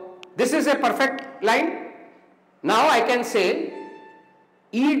 So, this is a perfect line. Now, I can say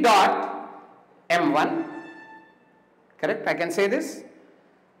E dot M1, correct? I can say this.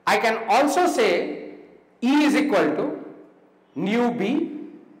 I can also say E is equal to new B,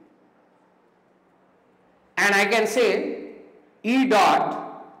 and I can say E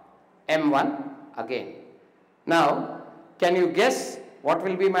dot M1 again. Now, can you guess what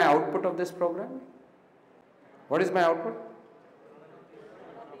will be my output of this program? What is my output?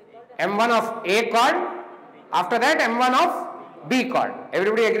 M1 of A called, after that M1 of B called.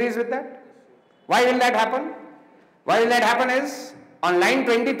 Everybody agrees with that? Why will that happen? Why will that happen is, on line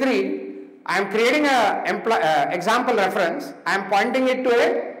 23, I am creating a example reference, I am pointing it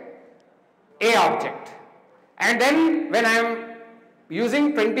to a object. And then when I am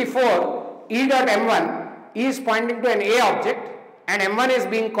using 24, E dot M1, E is pointing to an A object and M1 is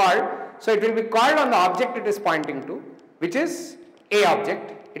being called. So it will be called on the object it is pointing to, which is A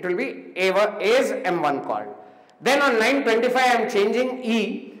object. It will be A's M1 called. Then on line 25 I am changing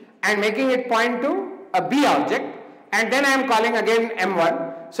E and making it point to a B object, and then I am calling again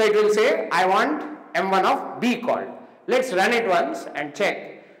M1. So it will say I want M1 of B called. Let's run it once and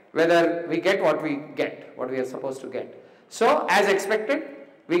check whether we get what we get, what we are supposed to get. So as expected,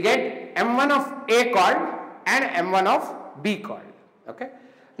 we get M1 of A called and M1 of B called. Okay.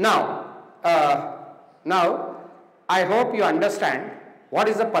 Now I hope you understand what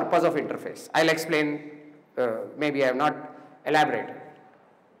is the purpose of interface. I'll explain. Maybe I have not elaborated.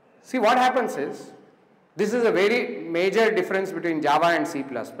 See, what happens is, this is a very major difference between Java and C++.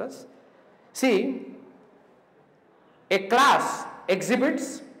 See, a class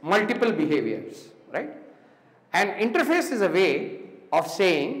exhibits multiple behaviors, right? An interface is a way of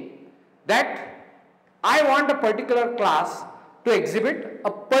saying that I want a particular class to exhibit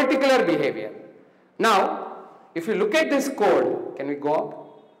a particular behavior. Now, if you look at this code, can we go up?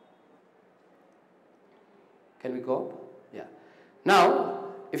 Can we go up? Yeah. Now,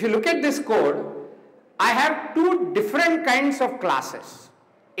 if you look at this code, I have two different kinds of classes,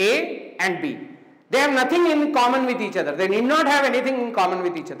 A and B. They have nothing in common with each other. They need not have anything in common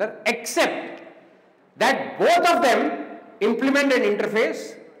with each other, except that both of them implement an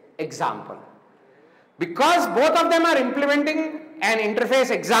interface example. Because both of them are implementing an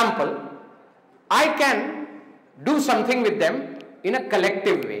interface example, I can do something with them in a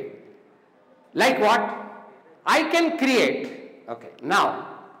collective way. Like what? I can create, okay, now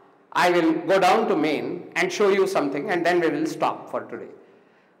I will go down to main and show you something, and then we will stop for today.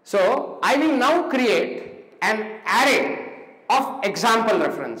 So, I will now create an array of example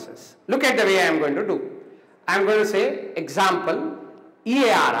references. Look at the way I am going to do. I am going to say example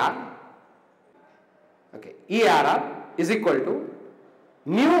EARR, okay, EARR is equal to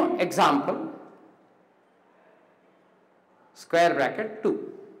new example square bracket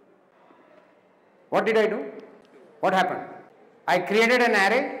 2. What did I do? What happened? I created an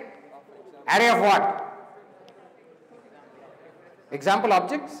array. Array of what? Example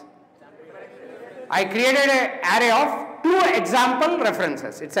objects. I created an array of two example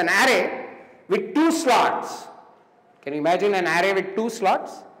references. It's an array with two slots. Can you imagine an array with two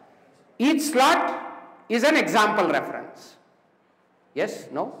slots? Each slot is an example reference. Yes?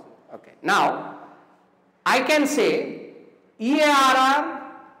 No? Okay. Now, I can say EARR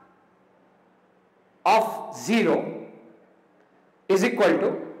of 0 is equal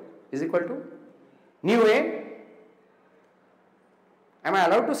to new A. Am I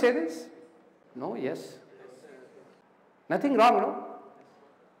allowed to say this? No, yes. Nothing wrong, no?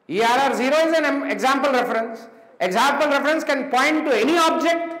 EARR 0 is an example reference. Example reference can point to any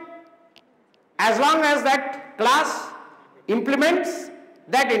object as long as that class implements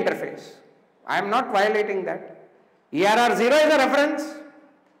that interface. I am not violating that. EARR 0 is a reference,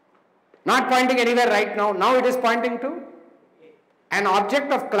 not pointing anywhere right now. Now it is pointing to an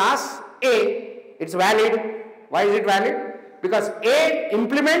object of class A. It's valid. Why is it valid? Because A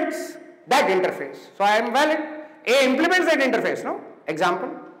implements that interface. So I am valid. A implements that interface, no? Example.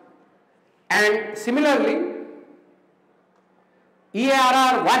 And similarly,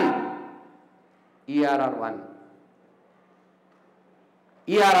 ERR1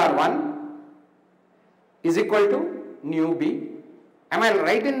 is equal to new B. Am I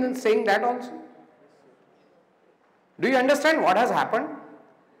right in saying that also? Do you understand what has happened?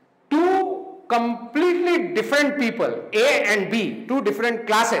 Two completely different people, A and B, two different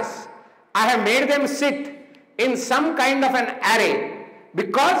classes, I have made them sit in some kind of an array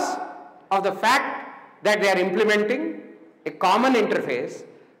because of the fact that they are implementing a common interface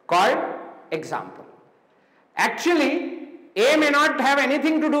called example. Actually, A may not have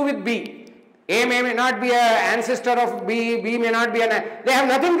anything to do with B. A may not be an ancestor of B, B may not be they have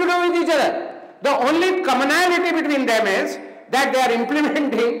nothing to do with each other. The only commonality between them is that they are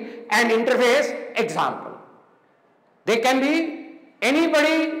implementing an interface example. They can be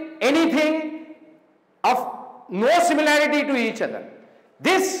anybody, anything of no similarity to each other.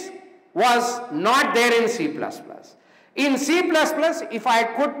 This was not there in C++. In C++, if I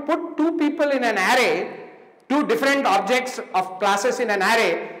could put two people in an array, two different objects of classes in an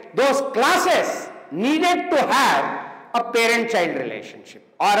array, those classes needed to have a parent-child relationship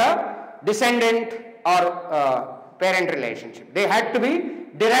or a descendant or parent relationship. They had to be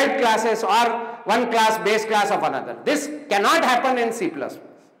derived classes or one class, base class of another. This cannot happen in C++.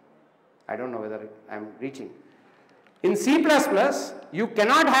 I don't know whether I am reaching. In C++, you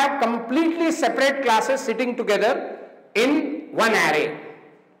cannot have completely separate classes sitting together in one array.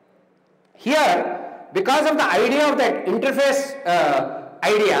 Here, because of the idea of that interface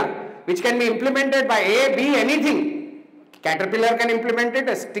idea, which can be implemented by A, B, anything. Caterpillar can implement it,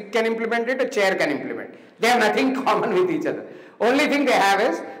 a stick can implement it, a chair can implement it. They have nothing common with each other. Only thing they have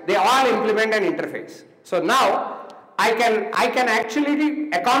is they all implement an interface. So now I can actually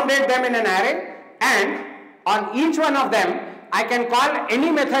accommodate them in an array, and on each one of them I can call any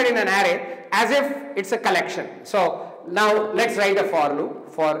method in an array as if it's a collection. So now let's write a for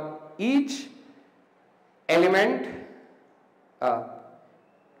loop for each element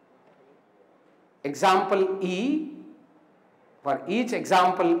example E, for each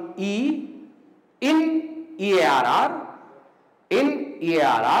example E in EARR,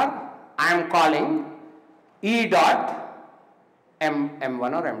 I am calling E dot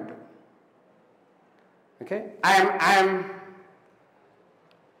M1 or M2. Okay,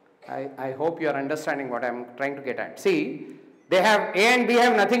 I hope you are understanding what I am trying to get at. See, they have A and B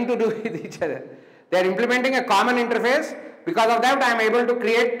have nothing to do with each other. They are implementing a common interface. Because of that, I am able to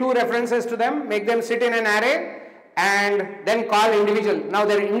create two references to them, make them sit in an array, and then call individual. Now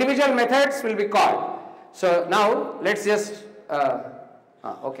their individual methods will be called. So now let's just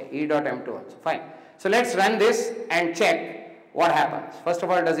okay, E dot M2 also, fine. So let's run this and check what happens. First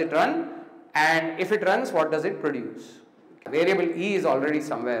of all, does it run? And if it runs, what does it produce? Variable E is already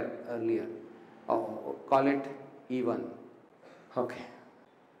somewhere earlier. Oh, call it E1. Okay.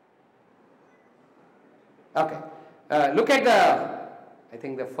 Okay. Look at I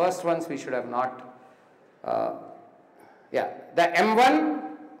think the first ones we should have not, yeah, the M1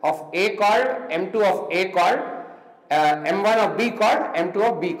 of A called, M2 of A called, M1 of B called, M2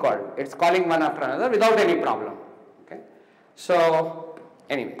 of B called. It's calling one after another without any problem. Okay. So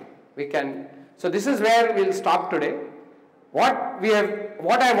anyway, we can, so this is where we'll stop today. What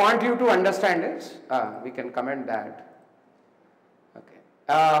I want you to understand is, we can comment that.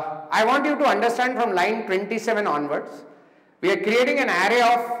 I want you to understand from line 27 onwards, we are creating an array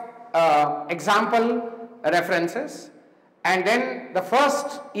of example references, and then the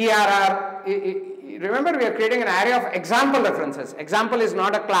first ERR, remember we are creating an array of example references. Example is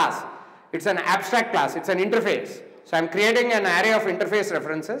not a class, it's an abstract class, it's an interface. So I am creating an array of interface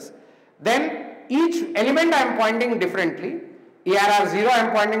references. Then each element I am pointing differently. ERR0 I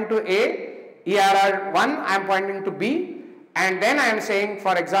am pointing to A, ERR1 I am pointing to B. And then I am saying,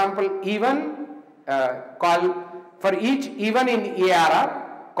 for example, E1 call for each E1 in ERR,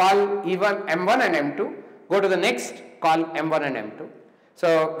 call E1 M1 and M2, go to the next, call M1 and M2.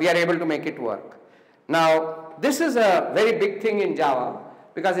 So we are able to make it work. Now this is a very big thing in Java,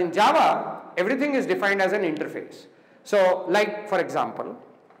 because in Java everything is defined as an interface. So like for example,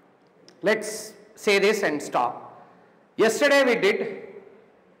 let's say this and stop. Yesterday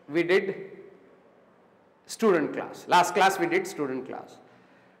we did student class. Last class we did student class.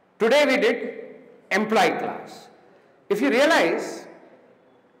 Today we did employee class. If you realize,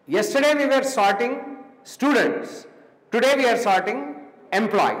 yesterday we were sorting students, today we are sorting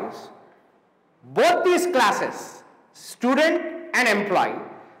employees. Both these classes, student and employee,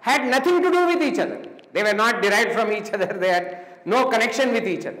 had nothing to do with each other. They were not derived from each other. They had no connection with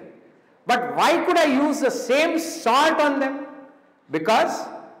each other. But why could I use the same sort on them? Because,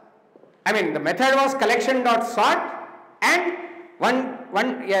 I mean, the method was collection.sort, and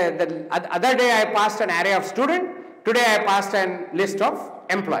the other day I passed an array of student, today I passed a list of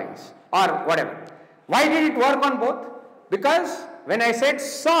employees or whatever. Why did it work on both? Because when I said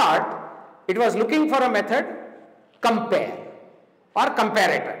sort, it was looking for a method compare or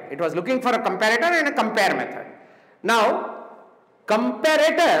comparator. It was looking for a comparator and a compare method. Now,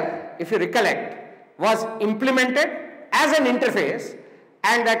 comparator, if you recollect, was implemented as an interface,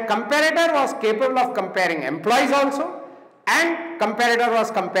 and that comparator was capable of comparing employees also, and comparator was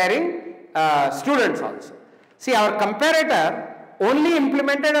comparing students also. See, our comparator only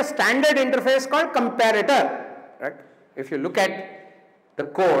implemented a standard interface called comparator, right? If you look at the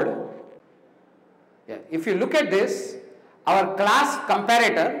code, if you look at this, our class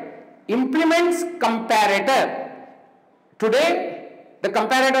comparator implements comparator. Today, the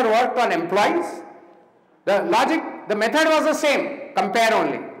comparator worked on employees. The logic, the method was the same, compare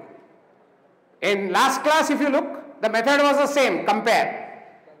only. In last class, if you look, the method was the same, compare.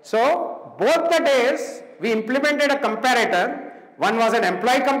 So, both the days, we implemented a comparator. One was an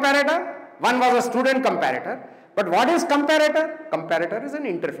employee comparator, one was a student comparator. But what is comparator? Comparator is an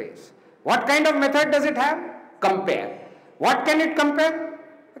interface. What kind of method does it have? Compare. What can it compare?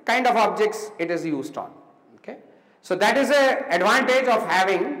 The kind of objects it is used on. Okay. So that is an advantage of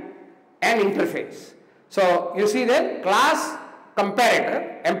having an interface. So you see there, class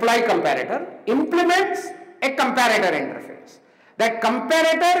comparator, employee comparator implements a comparator interface. That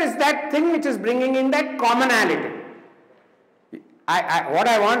comparator is that thing which is bringing in that commonality. What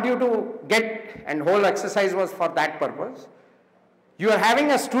I want you to get, and whole exercise was for that purpose. You are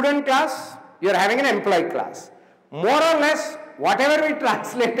having a student class, you are having an employee class. More or less, whatever we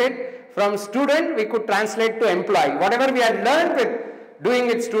translated from student, we could translate to employee. Whatever we had learned with doing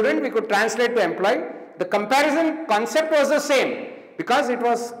with student, we could translate to employee. The comparison concept was the same because it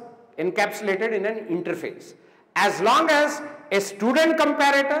was encapsulated in an interface. As long as a student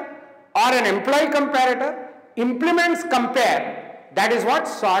comparator or an employee comparator implements compare, that is what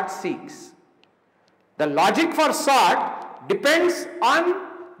sort seeks. The logic for sort depends on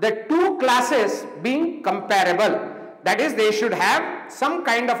the two classes being comparable. That is, they should have some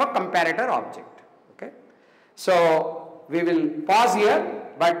kind of a comparator object. Okay. So we will pause here,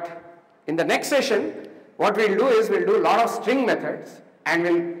 but in the next session, what we'll do is we'll do a lot of string methods and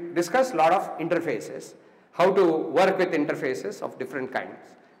we'll discuss a lot of interfaces, how to work with interfaces of different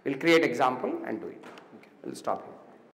kinds. We'll create example and do it. Okay. We'll stop here.